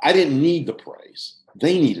 I didn't need the praise.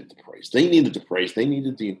 They needed the praise. They needed the praise. They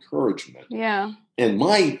needed the encouragement. Yeah. And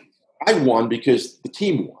I won because the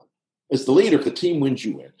team won. As the leader, if the team wins,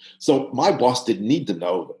 you win. So my boss didn't need to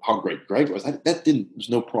know how great Greg was. That was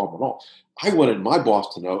no problem at all. I wanted my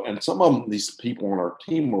boss to know, and some of these people on our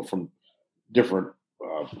team were from different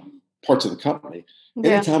parts of the company.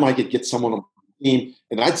 Yeah. Anytime I could get someone on the team,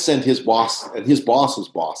 and I'd send his boss and his boss's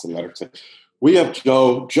boss a letter and say, "We have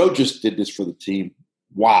Joe. Joe just did this for the team.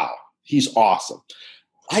 Wow, he's awesome."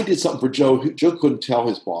 I did something for Joe. Joe couldn't tell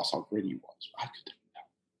his boss how great he was. I could do that.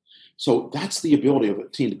 So that's the ability of a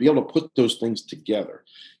team to be able to put those things together.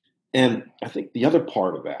 And I think the other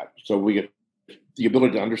part of that, so we get the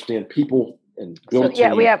ability to understand people and build.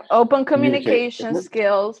 So, we have open communication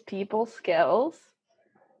skills, people skills.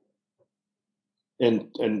 And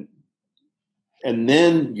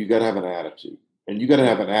then you got to have an attitude, and you got to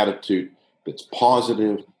have an attitude that's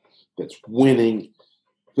positive, that's winning,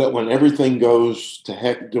 that when everything goes to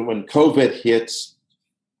heck, when COVID hits,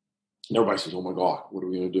 everybody says, "Oh my God, what are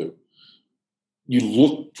we going to do?" You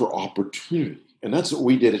look for opportunity. And that's what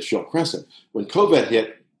we did at Shell Crescent. When COVID hit,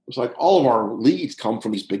 it was like all of our leads come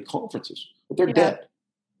from these big conferences, but they're dead.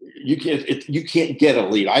 You can't get a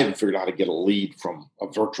lead. I haven't figured out how to get a lead from a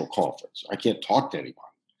virtual conference. I can't talk to anybody.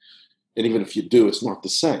 And even if you do, it's not the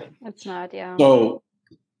same. It's not, yeah. So,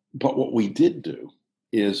 but what we did do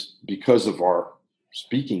is, because of our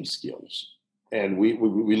speaking skills, and we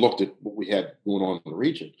looked at what we had going on in the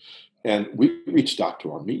region, and we reached out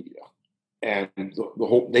to our media. And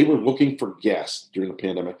they were looking for guests during the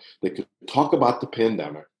pandemic that could talk about the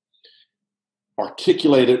pandemic,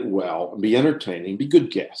 articulate it well, and be entertaining, be good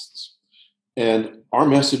guests. And our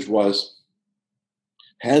message was,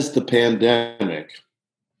 has the pandemic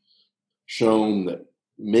shown that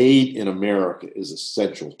made in America is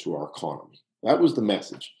essential to our economy? That was the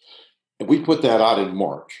message. And we put that out in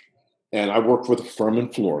March. And I work with a firm in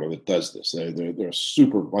Florida that does this. They're a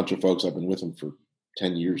super bunch of folks. I've been with them for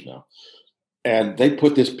 10 years now. And they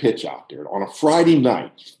put this pitch out there on a Friday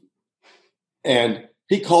night. And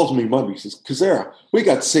he calls me Monday. He says, "Kazera, we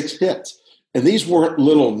got 6 hits." And these weren't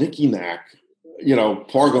little nicky-knack,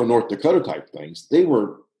 Fargo, North Dakota type things. They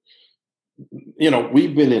were,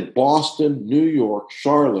 we've been in Boston, New York,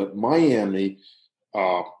 Charlotte, Miami.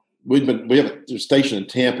 We have a station in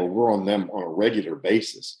Tampa. We're on them on a regular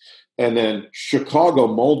basis. And then Chicago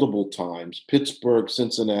multiple times, Pittsburgh,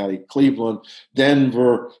 Cincinnati, Cleveland,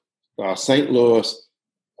 Denver, St. Louis,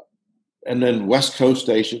 and then West Coast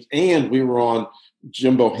stations. And we were on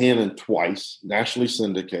Jim Bohannon twice, nationally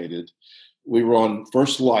syndicated. We were on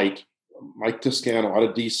First Light, Mike Toscano out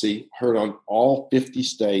of D.C., heard on all 50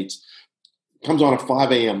 states. Comes on at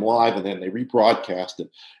 5 a.m. live, and then they rebroadcast it.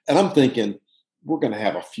 And I'm thinking, we're going to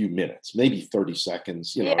have a few minutes, maybe 30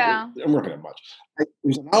 seconds. I'm not going to have much. It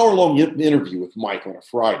was an hour-long interview with Mike on a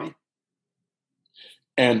Friday.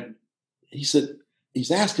 And he said, he's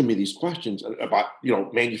asking me these questions about,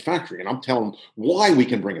 manufacturing. And I'm telling him why we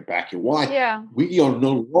can bring it back here. Why we are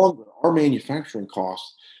no longer, our manufacturing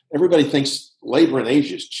costs, everybody thinks labor in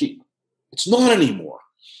Asia is cheap. It's not anymore.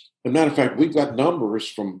 As a matter of fact, we've got numbers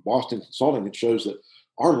from Boston Consulting that shows that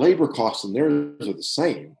our labor costs and theirs are the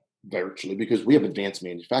same virtually, because we have advanced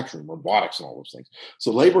manufacturing, robotics, and all those things.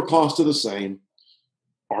 So labor costs are the same.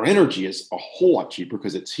 Our energy is a whole lot cheaper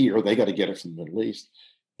because it's here. They got to get it from the Middle East.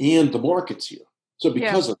 And the market's here. So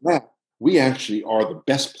because of that, we actually are the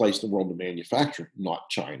best place in the world to manufacture, not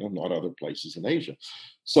China, not other places in Asia.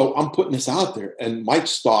 So I'm putting this out there, and Mike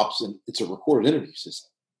stops, and it's a recorded interview. He says,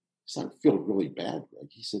 "I feel really bad, Greg."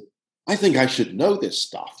 He said, "I think I should know this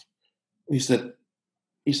stuff." He said,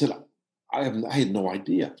 I had no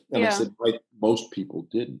idea. And I said, right, most people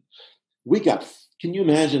didn't. Can you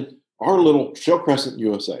imagine our little Shell Crescent,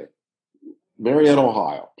 USA, Marietta,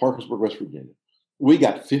 Ohio, Parkersburg, West Virginia. We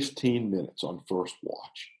got 15 minutes on First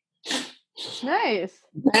Watch. Nice.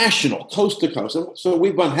 National, coast to coast. And so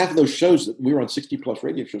we've done half of those shows that we were on 60 plus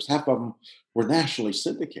radio shows. Half of them were nationally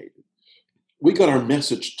syndicated. We got our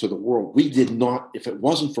message to the world. We did not, if it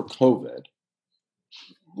wasn't for COVID,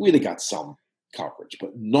 we'd have got some coverage,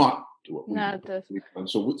 but not to what we did.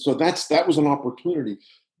 So that was an opportunity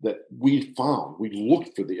that we found. We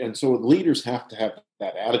looked for and so leaders have to have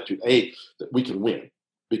that attitude, that we can win.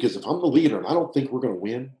 Because if I'm the leader and I don't think we're going to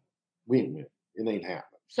win, we ain't win. It ain't happening.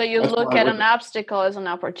 So you look at an obstacle as an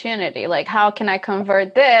opportunity. Like, how can I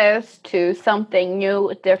convert this to something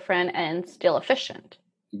new, different, and still efficient?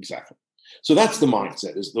 Exactly. So that's the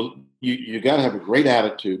mindset. You got to have a great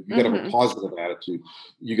attitude. You got to have a positive attitude.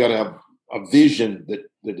 You got to have a vision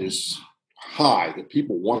that is high, that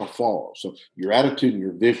people want to follow. So your attitude and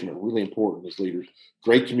your vision are really important as leaders.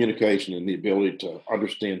 Great communication and the ability to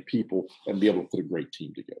understand people and be able to put a great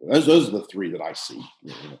team together. Those are the three that I see.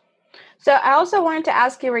 So I also wanted to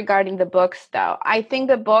ask you regarding the books, though. I think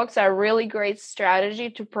the books are a really great strategy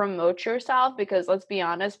to promote yourself because, let's be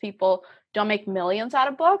honest, people don't make millions out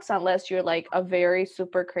of books unless you're like a very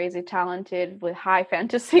super crazy talented with high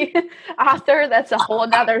fantasy author. That's a whole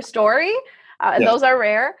nother story. Yes. Those are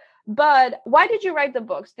rare. But why did you write the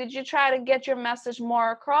books? Did you try to get your message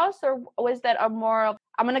more across, or was that a more of,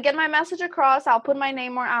 I'm going to get my message across, I'll put my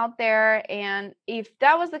name more out there? And if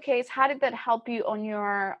that was the case, how did that help you on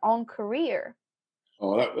your own career?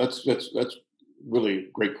 Oh, that's really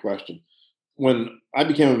a great question. When I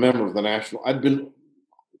became a member of the National, I'd been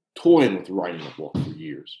toying with writing a book for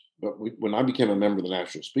years. But when I became a member of the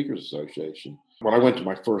National Speakers Association, when I went to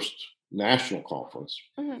my first national conference,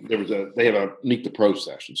 they have a Meet the Pro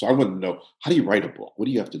session. So I wanted to know, how do you write a book? What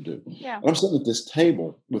do you have to do? Yeah. And I'm sitting at this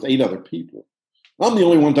table with 8 other people. I'm the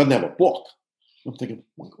only one that doesn't have a book. I'm thinking,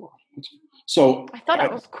 oh my God. So I thought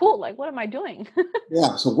it was cool. Like, what am I doing?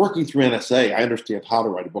 Yeah. So working through NSA, I understand how to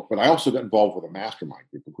write a book, but I also got involved with a mastermind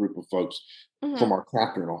group, a group of folks from our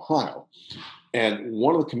chapter in Ohio. And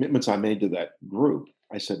one of the commitments I made to that group,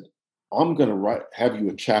 I said, I'm going to have you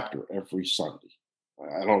a chapter every Sunday.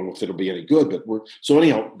 I don't know if it'll be any good, but so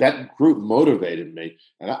anyhow, that group motivated me,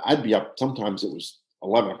 and I'd be up. Sometimes it was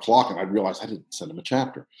 11 o'clock and I'd realize I didn't send them a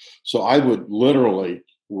chapter. So I would literally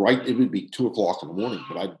write, it would be 2 o'clock in the morning,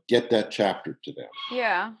 but I'd get that chapter to them.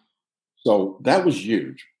 Yeah. So that was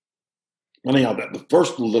huge. Anyhow,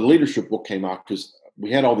 the leadership book came out because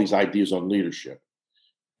we had all these ideas on leadership,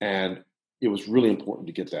 and it was really important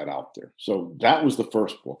to get that out there. So that was the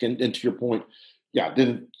first book. And to your point, yeah, it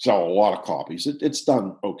didn't sell a lot of copies. It's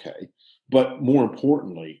done okay. But more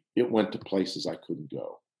importantly, it went to places I couldn't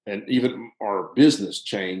go. And even our business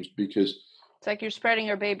changed because... It's like you're spreading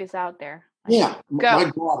your babies out there. Yeah.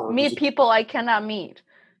 My daughter meet people I cannot meet.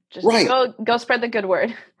 Just go spread the good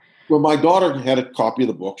word. Well, my daughter had a copy of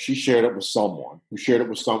the book. She shared it with someone who shared it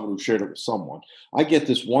with someone who shared it with someone. I get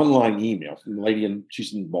this one-line email from a lady, and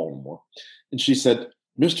she's in Baltimore. And she said,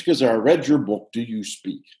 Mr. Kazar, I read your book. Do you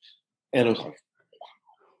speak? And I was like,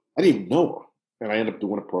 I didn't even know her. And I ended up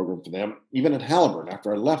doing a program for them. Even at Halliburton,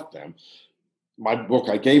 after I left them, my book,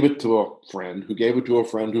 I gave it to a friend who gave it to a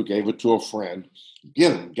friend who gave it to a friend.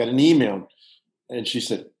 Again, got an email. And she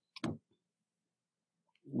said,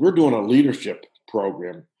 we're doing a leadership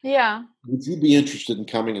program. Yeah. Would you be interested in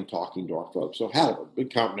coming and talking to our folks? So Halliburton,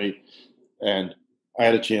 big company. And I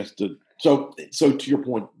had a chance to, so to your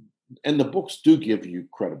point, and the books do give you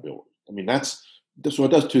credibility. I mean, so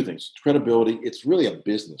it does two things. Credibility, it's really a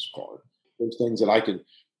business card. Those things that I can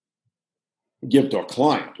give to a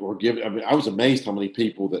client or I mean, I was amazed how many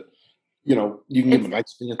people that, you can give them a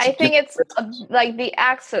nice fancy. I think it's like the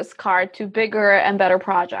access card to bigger and better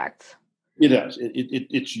projects. It is.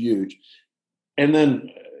 It's huge. And then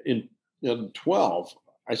in 12,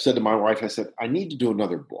 I said to my wife, I said, I need to do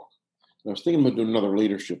another book. And I was thinking about doing another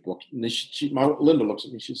leadership book. And Linda looks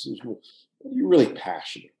at me, she says, well, what are you really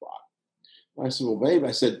passionate about? And I said, well, babe,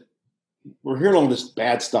 I said, we're hearing all this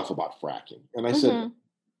bad stuff about fracking. And I said,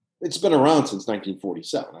 it's been around since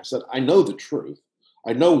 1947. I said, I know the truth.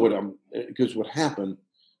 I know because what happened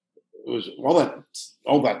was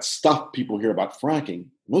all that stuff people hear about fracking,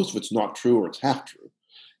 most of it's not true or it's half true.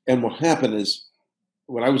 And what happened is,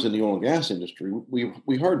 when I was in the oil and gas industry,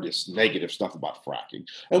 we heard this negative stuff about fracking,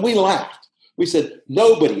 and we laughed. We said,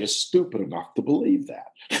 nobody is stupid enough to believe that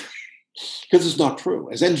because it's not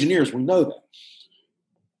true. As engineers, we know that.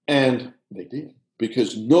 And they did,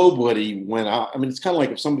 because nobody went out. I mean, it's kind of like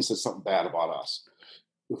if somebody says something bad about us.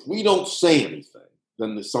 If we don't say anything,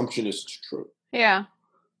 then the assumption is it's true. Yeah.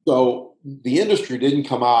 So the industry didn't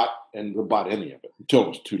come out and rebut any of it until it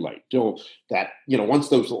was too late. Till that, once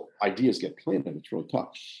those ideas get planted, it's really tough.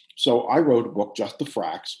 So I wrote a book, Just the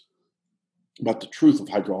Fracks, about the truth of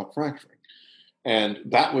hydraulic fracturing. And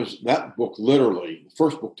that book literally, the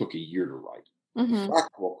first book took a year to write. The frack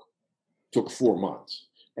book took 4 months.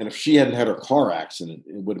 And if she hadn't had her car accident,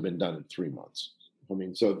 it would have been done in 3 months. I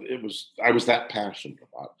mean, so I was that passionate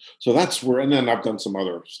about it. So that's where, and then I've done some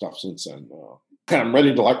other stuff since then. I'm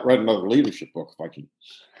ready to write another leadership book if I can.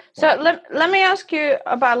 So let me ask you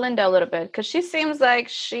about Linda a little bit, because she seems like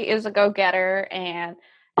she is a go-getter and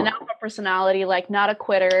an alpha personality, like not a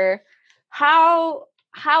quitter. How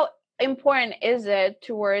important is it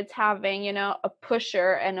towards having, a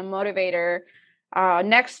pusher and a motivator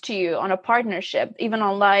next to you on a partnership, even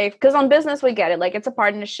on life? Because on business we get it, like it's a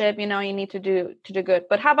partnership, you need to do good.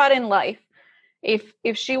 But how about in life?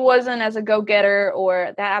 If she wasn't as a go-getter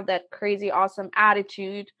or have that crazy awesome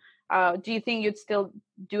attitude, do you think you'd still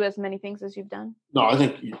do as many things as you've done? No, I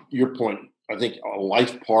think your point, I think a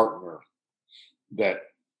life partner that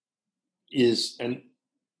is, and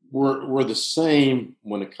we're the same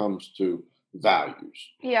when it comes to values.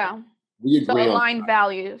 Yeah. We agree on aligned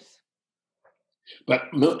values. But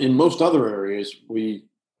in most other areas, we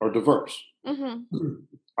are diverse. Mm-hmm.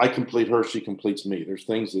 I complete her, she completes me. There's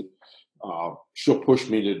things that she'll push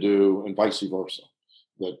me to do, and vice versa.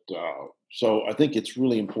 So I think it's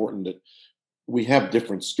really important that we have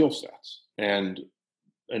different skill sets, and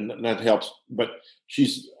that helps. But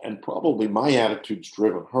and probably my attitude's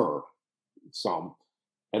driven her some,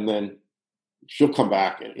 and then she'll come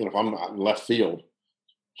back, and if I'm not in left field,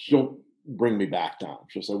 she'll bring me back down.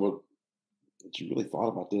 She'll say, "Well, did you really thought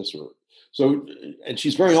about this?" And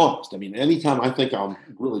she's very honest. I mean, anytime I think I'm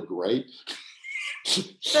really great,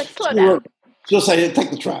 slow down. She'll say, "Hey,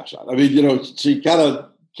 take the trash out." I mean, she kind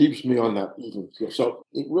of keeps me on that even field. So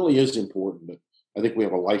it really is important that I think we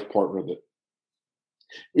have a life partner that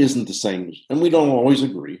isn't the same, and we don't always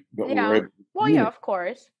agree, but we're able to. Well, yeah, of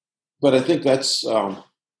course. But I think that's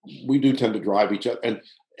we do tend to drive each other, and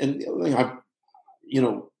the other thing I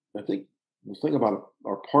think the thing about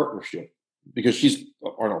our partnership, because she's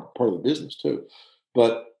part of the business too,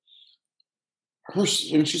 but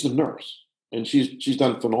she's a nurse, and she's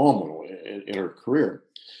done phenomenal in her career,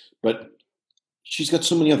 but she's got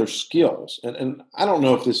so many other skills, and I don't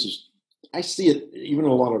know if this is. I see it even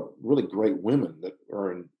in a lot of really great women that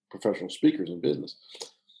are in professional speakers in business.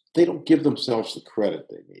 They don't give themselves the credit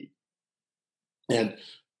they need. And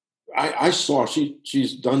I saw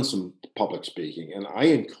she's done some public speaking, and I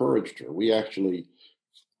encouraged her. We actually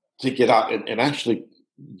to get out and actually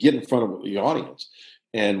get in front of the audience.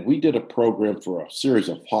 And we did a program for a series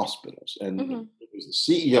of hospitals, and it was the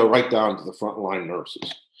CEO right down to the frontline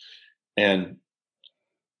nurses. And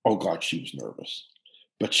oh God, she was nervous,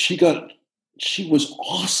 but she was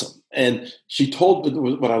awesome. And she told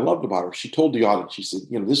what I loved about her. She told the audience, she said,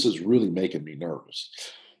 "This is really making me nervous."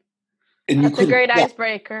 And that's a great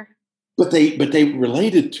icebreaker. But they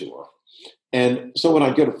related to her. And so when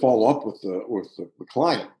I go to follow up with the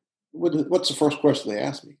client, what's the first question they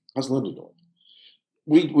ask me? "How's Linda doing?"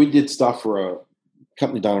 We did stuff for a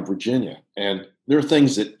company down in Virginia, and there are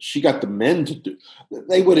things that she got the men to do.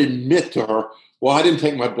 They would admit to her, "Well, I didn't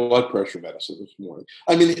take my blood pressure medicine this morning."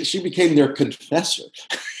 I mean, she became their confessor.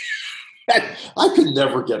 I could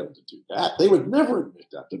never get them to do that. They would never admit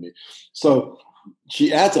that to me. So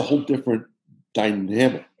she adds a whole different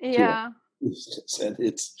dynamic. Yeah.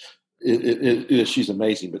 To it. She's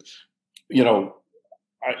amazing. But,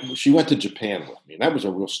 she went to Japan with me, and that was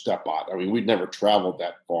a real step out. I mean, we'd never traveled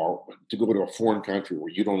that far to go to a foreign country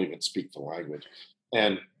where you don't even speak the language.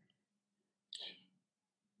 And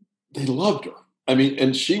they loved her. I mean,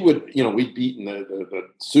 and she would, we'd be eating the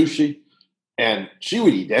sushi, and she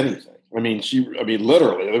would eat anything. I mean,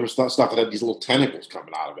 literally, there was stuff that had these little tentacles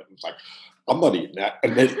coming out of it. It's like, I'm not eating that.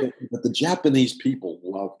 And but the Japanese people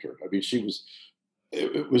loved her. I mean,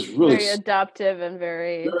 it was really very adaptive and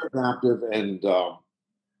very adaptive. And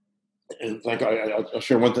like I'll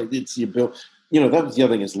share one thing. It's the ability, that was the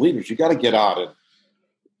other thing as leaders. You got to get out and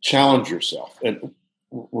challenge yourself. And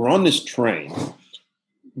we're on this train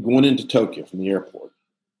going into Tokyo from the airport.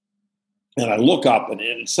 And I look up, and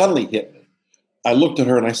it suddenly hit me. I looked at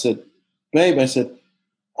her and I said, "Babe," I said,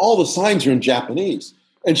 "all the signs are in Japanese."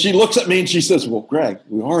 And she looks at me and she says, "Well, Greg,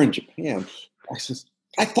 we are in Japan." I says,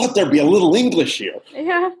 "I thought there'd be a little English here."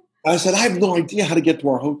 Yeah. I said, "I have no idea how to get to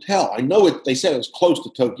our hotel. I know they said it was close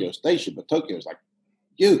to Tokyo Station, but Tokyo is like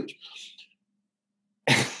huge."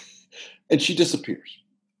 And she disappears.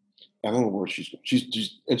 I don't know where she's going.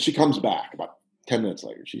 And she comes back about 10 minutes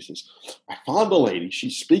later. She says, "I found a lady.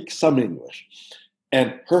 She speaks some English,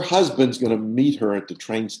 and her husband's going to meet her at the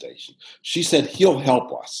train station. She said he'll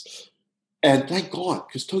help us." And thank God,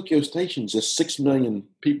 because Tokyo Station is just 6 million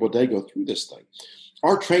people a day go through this thing.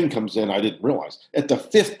 Our train comes in, I didn't realize, at the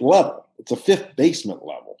 5th level. It's a 5th basement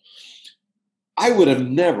level. I would have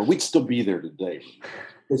never, we'd still be there today.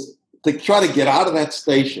 To try to get out of that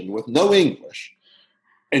station with no English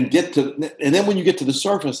and then when you get to the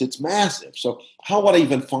surface, it's massive. So how would I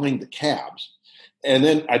even find the cabs? And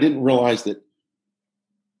then I didn't realize that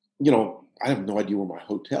I have no idea where my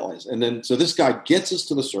hotel is. And then, so this guy gets us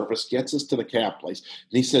to the surface, gets us to the cab place,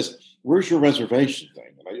 and he says, "Where's your reservation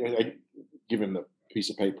thing?" And I give him the piece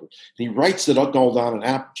of paper. And he writes it all down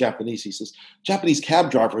in Japanese. He says, "Japanese cab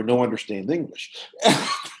driver, no understand English."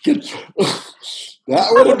 That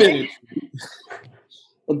would have been.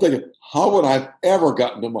 I'm thinking, how would I have ever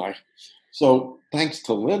gotten to my? So thanks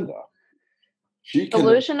to Linda, she can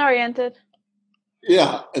solution-oriented.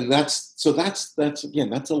 Yeah, and that's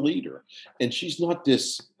a leader, and she's not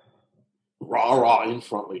this rah in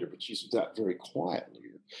front leader, but she's that very quiet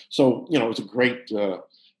leader. So it was a great.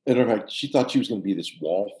 And in fact, she thought she was going to be this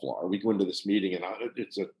wallflower. We go into this meeting, and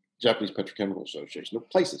it's a Japanese Petrochemical Association. The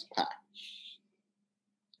place is packed,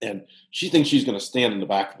 and she thinks she's going to stand in the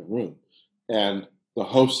back of the room, and the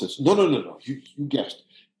host says, "No, you guessed."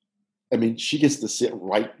 I mean, she gets to sit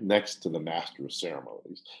right next to the master of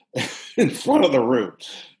ceremonies in front of the room.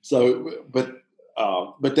 So,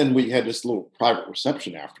 but then we had this little private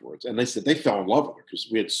reception afterwards, and they said they fell in love with her because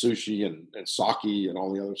we had sushi and sake and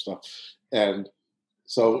all the other stuff. And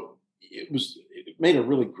so it made a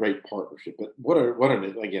really great partnership. But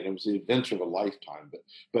again, it was the adventure of a lifetime.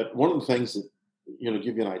 But one of the things that,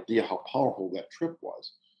 give you an idea how powerful that trip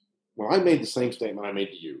was. When I made the same statement I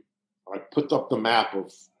made to you, I put up the map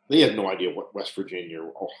of, they had no idea what West Virginia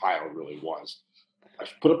or Ohio really was. I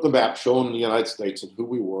put up the map showing the United States and who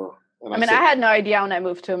we were. And I had no idea when I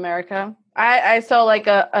moved to America. I saw like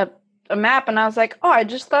a map and I was like, oh, I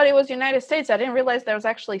just thought it was United States. I didn't realize there was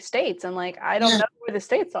actually states. And like, I don't know where the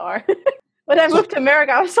states are. When I moved to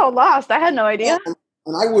America, I was so lost. I had no idea.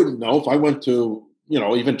 And I wouldn't know if I went to,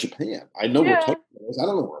 even Japan. I know where Tokyo is. I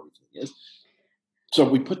don't know where everything is. So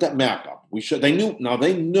we put that map up.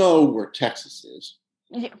 They know where Texas is.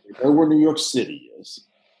 Yeah. They know where New York City is.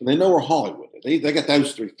 And they know where Hollywood is. They got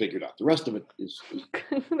those three figured out. The rest of it is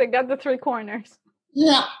they got the three corners.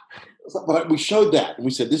 Yeah. But we showed that. And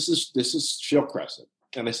we said, this is Shell Crescent.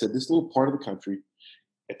 And I said, this little part of the country,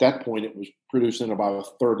 at that point, it was producing about a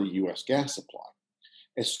third of the U.S. gas supply.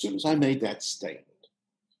 As soon as I made that statement,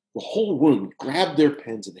 the whole room grabbed their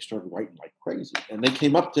pens and they started writing like crazy. And they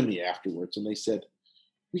came up to me afterwards and they said,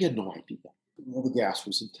 we had no idea. All the gas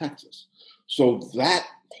was in Texas. So that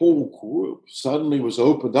whole group suddenly was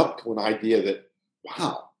opened up to an idea that,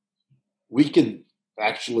 wow, we can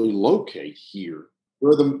actually locate here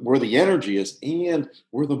where the energy is and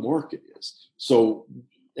where the market is. So,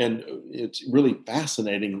 and it's really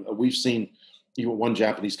fascinating. We've seen even one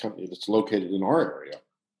Japanese company that's located in our area.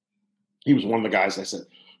 He was one of the guys. I said,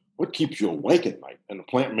 what keeps you awake at night? And the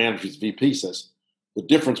plant manager's VP says, the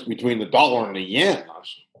difference between the dollar and the yen. I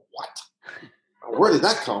said, what? Where did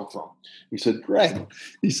that come from? He said, Greg,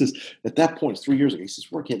 he says, at that point, 3 years ago, he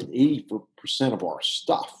says, we're getting 80% of our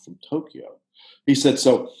stuff from Tokyo. He said,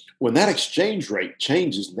 so when that exchange rate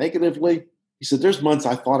changes negatively, he said, there's months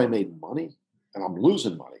I thought I made money and I'm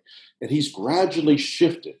losing money. And he's gradually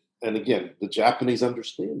shifted. And again, the Japanese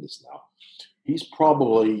understand this now. He's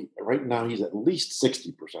probably, right now, he's at least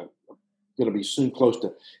 60%. Going to be soon close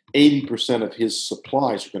to 80% of his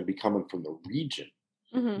supplies are going to be coming from the region,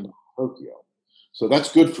 not Tokyo. So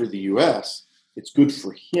that's good for the U.S. It's good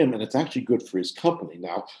for him, and it's actually good for his company.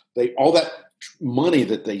 Now, all that money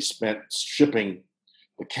that they spent shipping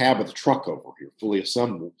the cab of the truck over here, fully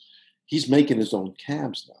assembled, he's making his own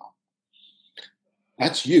cabs now.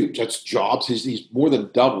 That's huge. That's jobs. He's more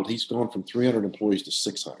than doubled. He's gone from 300 employees to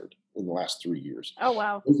 600 in the last 3 years. Oh,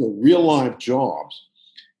 wow. Those are real live jobs.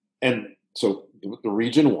 And so the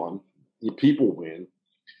region won, the people win.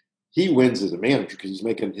 He wins as a manager because he's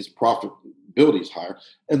making his profitability higher.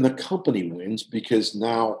 And the company wins because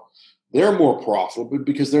now they're more profitable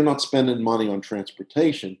because they're not spending money on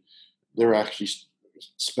transportation. They're actually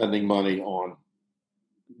spending money on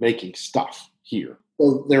making stuff here.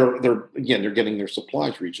 So they're getting their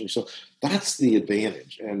supplies regionally. So that's the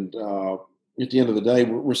advantage. And at the end of the day,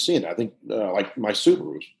 we're seeing it. I think like my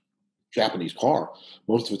Subaru's Japanese car,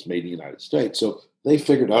 most of it's made in the United States. So they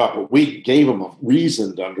figured out, but we gave them a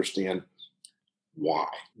reason to understand why.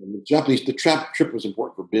 And the trip was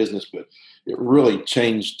important for business, but it really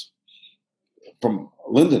changed from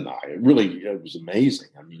Linda and I. It was amazing.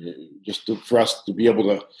 I mean, for us to be able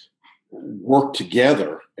to work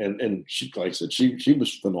together, and she, like I said, she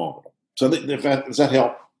was phenomenal. So does that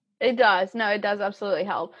help? It does. No, it does absolutely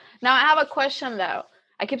help. Now I have a question though.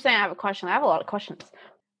 I keep saying I have a question. I have a lot of questions.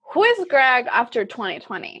 Who is Greg after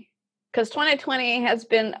 2020? Because 2020 has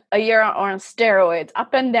been a year on steroids,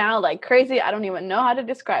 up and down like crazy. I don't even know how to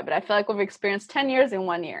describe it. I feel like we've experienced 10 years in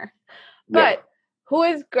 1 year. But yeah. Who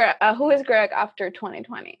is Greg after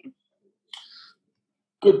 2020?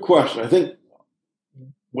 Good question. I think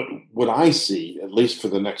what I see, at least for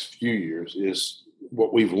the next few years, is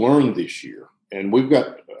what we've learned this year. And we've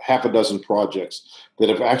got half a dozen projects that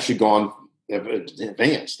have actually have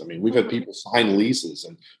advanced. I mean, we've had people sign leases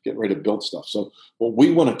and get ready to build stuff. So what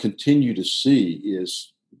we want to continue to see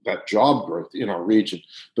is that job growth in our region.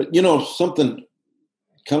 But, something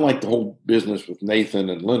kind of like the whole business with Nathan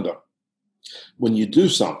and Linda, when you do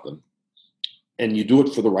something and you do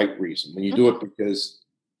it for the right reason, when you do it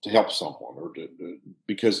to help someone or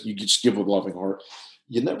because you just give with a loving heart,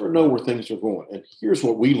 you never know where things are going. And here's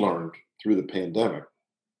what we learned through the pandemic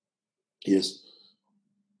is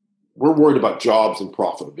we're worried about jobs and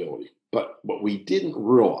profitability. But what we didn't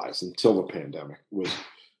realize until the pandemic was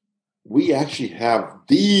we actually have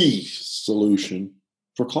the solution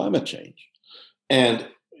for climate change. And,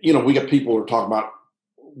 we got people who are talking about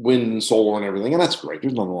wind and solar and everything, and that's great.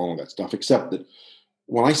 There's nothing wrong with that stuff, except that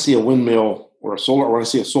when I see a windmill or when I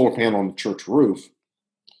see a solar panel on the church roof,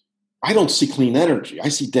 I don't see clean energy. I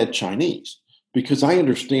see dead Chinese because I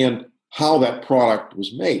understand how that product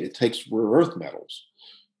was made. It takes rare earth metals.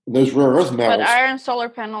 And those rare earth metals. But aren't solar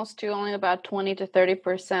panels too only about 20 to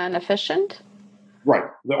 30% efficient? Right.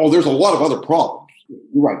 Oh, there's a lot of other problems.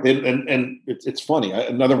 You're right. And it's funny.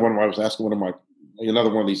 Another one where I was asking another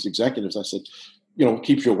one of these executives, I said, what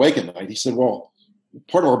keeps you awake at night? He said, well,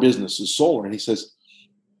 part of our business is solar. And he says,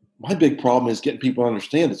 my big problem is getting people to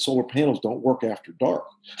understand that solar panels don't work after dark.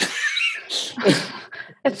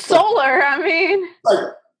 It's solar. I mean,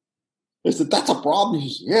 I said, that's a problem. He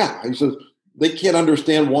says, yeah. He says, they can't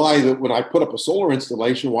understand why that when I put up a solar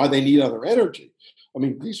installation, why they need other energy. I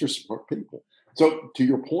mean, these are smart people. So to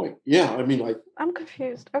your point, yeah, I mean, I'm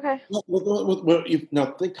confused. Okay. Now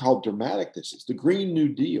think how dramatic this is. The Green New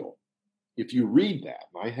Deal. If you read that,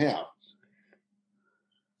 and I have,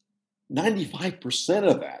 95%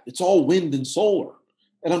 of that, it's all wind and solar.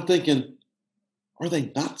 And I'm thinking, are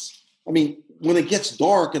they nuts? I mean, when it gets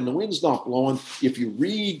dark and the wind's not blowing, if you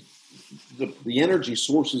read the energy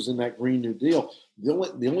sources in that Green New Deal,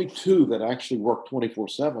 the only two that actually work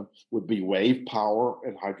 24/7 would be wave power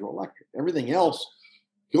and hydroelectric. Everything else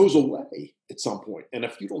goes away at some point. And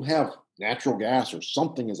if you don't have natural gas or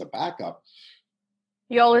something as a backup,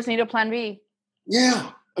 you always need a plan B.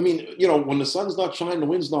 Yeah. I mean, when the sun's not shining, the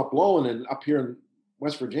wind's not blowing, and up here in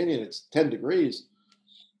West Virginia, it's 10 degrees,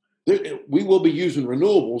 we will be using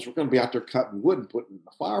renewables. We're going to be out there cutting wood and putting in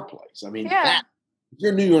the fireplace. I mean, if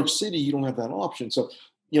you're in New York City, you don't have that option. So,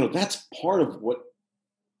 that's part of what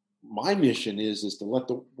my mission is to let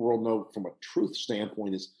the world know from a truth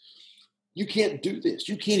standpoint is you can't do this.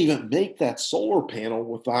 You can't even make that solar panel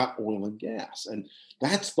without oil and gas. And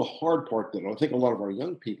that's the hard part that I think a lot of our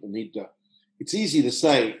young people need to. It's easy to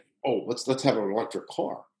say, oh, let's have an electric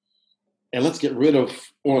car and let's get rid of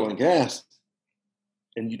oil and gas,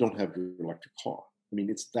 and you don't have your electric car. I mean,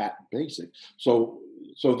 it's that basic. But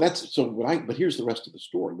here's the rest of the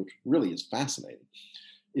story, which really is fascinating,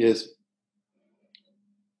 is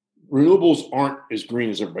renewables aren't as green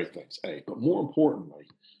as everybody thinks, but more importantly,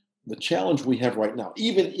 the challenge we have right now,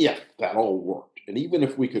 even if that all worked, and even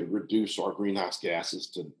if we could reduce our greenhouse gases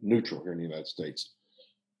to neutral here in the United States,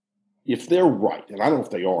 if they're right, and I don't know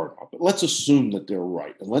if they are or not, but let's assume that they're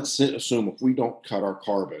right. And let's assume if we don't cut our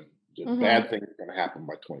carbon, bad things are going to happen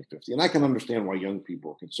by 2050. And I can understand why young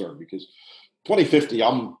people are concerned because 2050,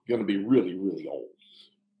 I'm going to be really, really old.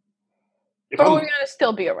 But we're going to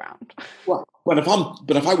still be around. Right. But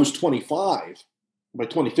if I was 25, by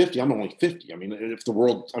 2050, I'm only 50. I mean, if the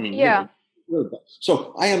world,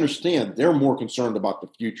 so I understand they're more concerned about the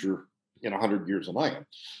future in 100 years than I am.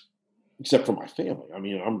 Except for my family. I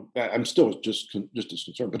mean, I'm still just as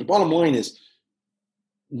concerned. But the bottom line is,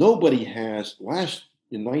 nobody has.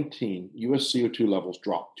 In 19, U.S. CO2 levels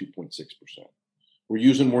dropped 2.6%. We're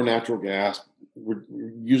using more natural gas. We're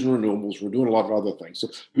using renewables. We're doing a lot of other things. So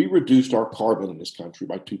we reduced our carbon in this country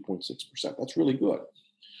by 2.6%. That's really good.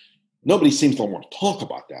 Nobody seems to want to talk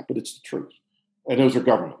about that, but it's the truth. And those are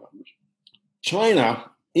government numbers.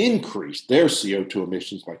 China increased their CO2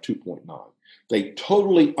 emissions by 2.9. They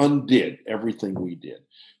totally undid everything we did.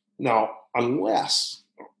 Now, unless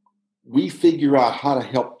we figure out how to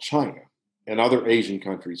help China and other Asian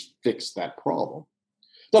countries fix that problem,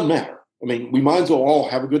 doesn't matter. I mean, we might as well all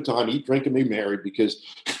have a good time, eat, drink, and be married because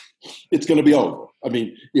it's going to be over. I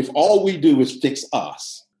mean, if all we do is fix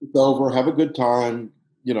us, it's over, have a good time,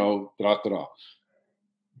 da-da-da-da.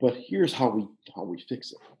 But here's how we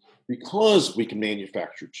fix it. Because we can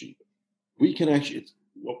manufacture cheap, we can actually,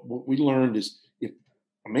 what we learned is if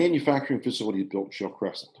a manufacturing facility is built in Shell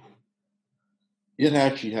Crescent, it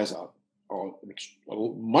actually has a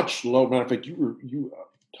much lower, matter of fact, you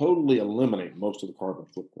totally eliminate most of the carbon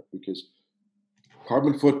footprint because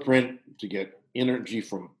Carbon footprint to get energy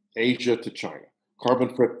from Asia to China. Carbon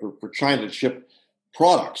footprint for China to ship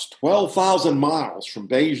products 12,000 miles from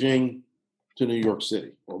Beijing to New York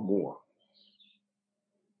City or more.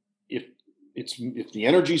 If the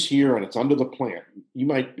energy's here and it's under the plant, you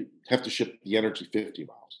might have to ship the energy 50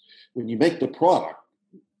 miles. When you make the product,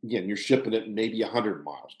 again, you're shipping it maybe 100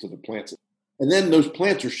 miles to the plants. And then those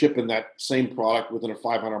plants are shipping that same product within a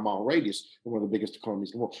 500-mile radius in one of the biggest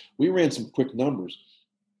economies in the world. We ran some quick numbers.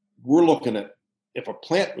 We're looking at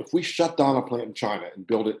if we shut down a plant in China and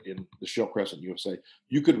build it in the Shell Crescent, USA,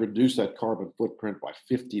 you could reduce that carbon footprint by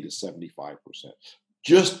 50 to 75%.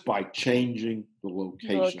 Just by changing the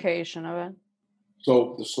location of it.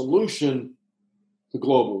 So the solution to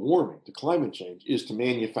global warming, to climate change, is to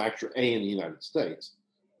manufacture in the United States,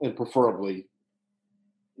 and preferably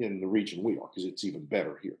in the region we are, because it's even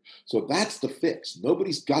better here. So that's the fix.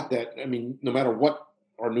 Nobody's got that. I mean, no matter what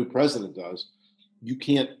our new president does,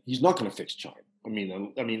 he's not going to fix China. I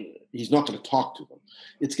mean, he's not going to talk to them.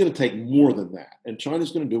 It's going to take more than that. And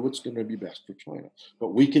China's going to do what's going to be best for China.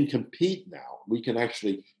 But we can compete now. We can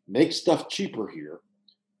actually make stuff cheaper here,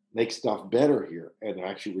 make stuff better here, and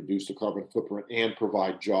actually reduce the carbon footprint and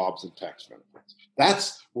provide jobs and tax benefits.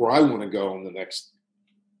 That's where I want to go in the next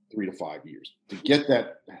 3 to 5 years to get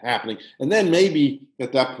that happening. And then maybe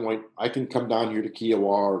at that point, I can come down here to Kiowa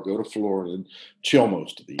or go to Florida and chill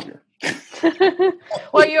most of the year.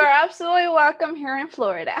 Well, you are absolutely welcome here in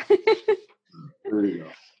Florida. There you go.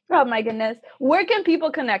 Oh my goodness. Where can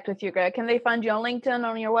people connect with you, Greg? Can they find you on LinkedIn,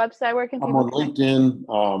 on your website? Where can people I'm on LinkedIn.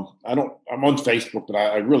 I'm on Facebook, but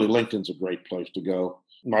I really, LinkedIn's a great place to go.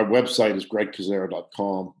 My website is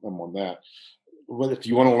gregcazzera.com. I'm on that. But if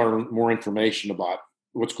you want to learn more information about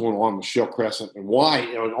what's going on in the Shell Crescent and why,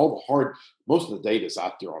 most of the data is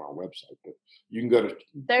out there on our website, but you can go to.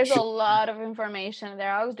 There's a lot of information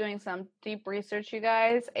there. I was doing some deep research, you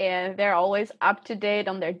guys, and they're always up to date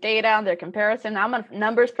on their data, on their comparison. I'm a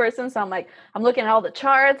numbers person, so I'm looking at all the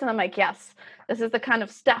charts, and I'm like, yes, this is the kind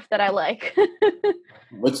of stuff that I like.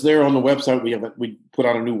 What's there on the website? We put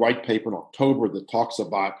out a new white paper in October that talks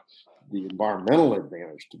about the environmental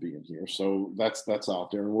advantage to being here. So that's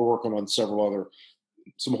out there, and we're working on some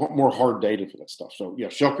more hard data for that stuff. So yeah,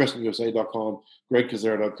 shellcrescentusa.com,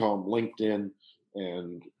 gregcazzera.com, LinkedIn,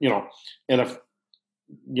 and if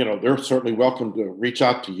they're certainly welcome to reach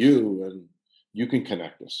out to you, and you can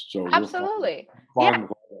connect us. So absolutely, fine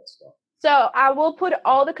with all that stuff. So I will put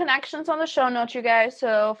all the connections on the show notes, you guys.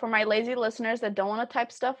 So for my lazy listeners that don't want to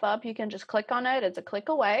type stuff up, you can just click on it. It's a click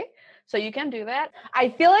away. So you can do that. I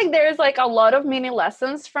feel like there's like a lot of mini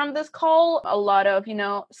lessons from this call, a lot of,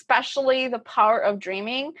 especially the power of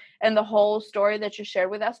dreaming and the whole story that you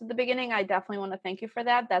shared with us at the beginning. I definitely want to thank you for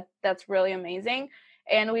that. That's really amazing.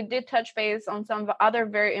 And we did touch base on some other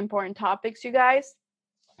very important topics, you guys.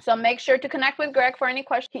 So make sure to connect with Greg for any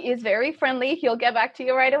questions. He is very friendly. He'll get back to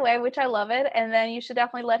you right away, which I love it. And then you should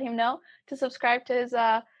definitely let him know to subscribe to his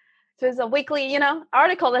weekly,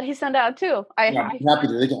 article that he sent out too. I'll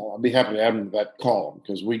be happy to add him to that column,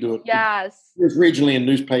 because we do it. Yes. There's regionally in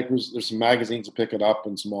newspapers. There's some magazines to pick it up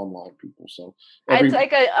and some online people. So it's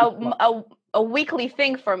like a weekly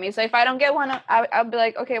thing for me. So if I don't get one, I'll be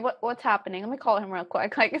like, okay, what's happening? Let me call him real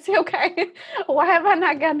quick. Like, is he okay? Why have I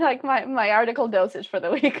not gotten like my article dosage for the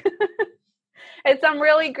week? It's some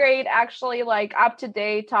really great, actually, like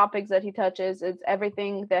up-to-date topics that he touches. It's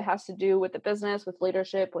everything that has to do with the business, with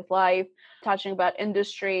leadership, with life, touching about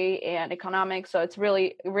industry and economics. So it's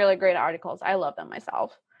really, really great articles. I love them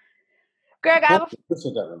myself. Greg, I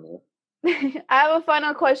have a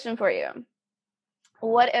final question for you.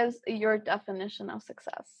 What is your definition of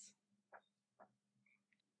success?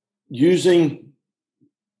 Using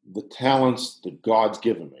the talents that God's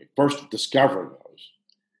given me. First, discovering those.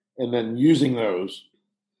 And then using those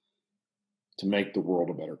to make the world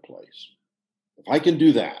a better place. If I can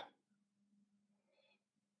do that,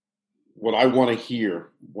 what I want to hear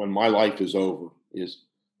when my life is over is,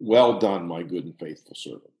 well done, my good and faithful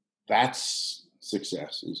servant. That's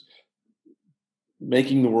success, is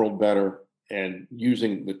making the world better and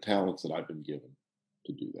using the talents that I've been given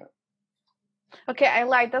to do that. Okay,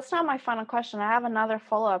 that's not my final question. I have another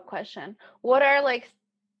follow-up question. What are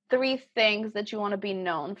 3 things that you want to be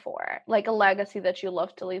known for, like a legacy that you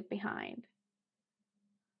love to leave behind?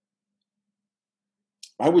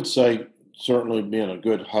 I would say certainly being a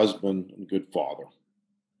good husband and good father.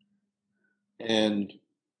 And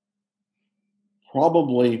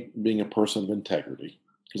probably being a person of integrity,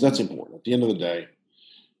 because that's important at the end of the day.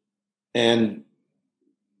 And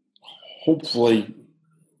hopefully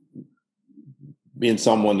being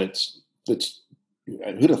someone that's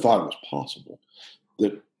who'd have thought it was possible,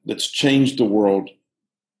 that that's changed the world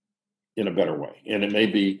in a better way. And it may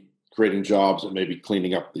be creating jobs, it may be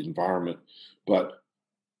cleaning up the environment, but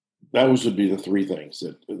those would be the three things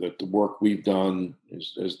that the work we've done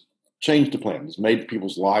has changed the planet, has made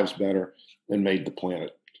people's lives better, and made the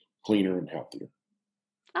planet cleaner and healthier.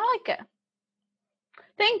 I like it.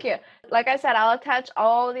 Thank you. Like I said, I'll attach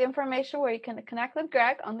all the information where you can connect with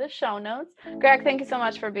Greg on the show notes. Greg, thank you so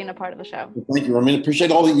much for being a part of the show. Thank you. I mean,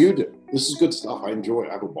 appreciate all that you do. This is good stuff. I enjoy it.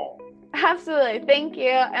 I have a ball. Absolutely. Thank you.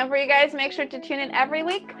 And for you guys, make sure to tune in every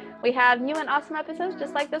week. We have new and awesome episodes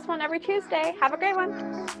just like this one every Tuesday. Have a great one.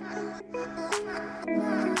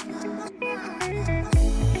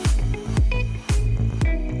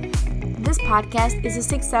 This podcast is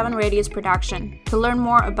a 6-7 Radius production. To learn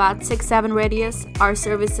more about 6-7 Radius, our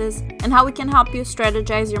services, and how we can help you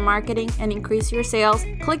strategize your marketing and increase your sales,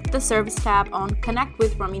 click the service tab on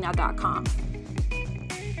connectwithromina.com.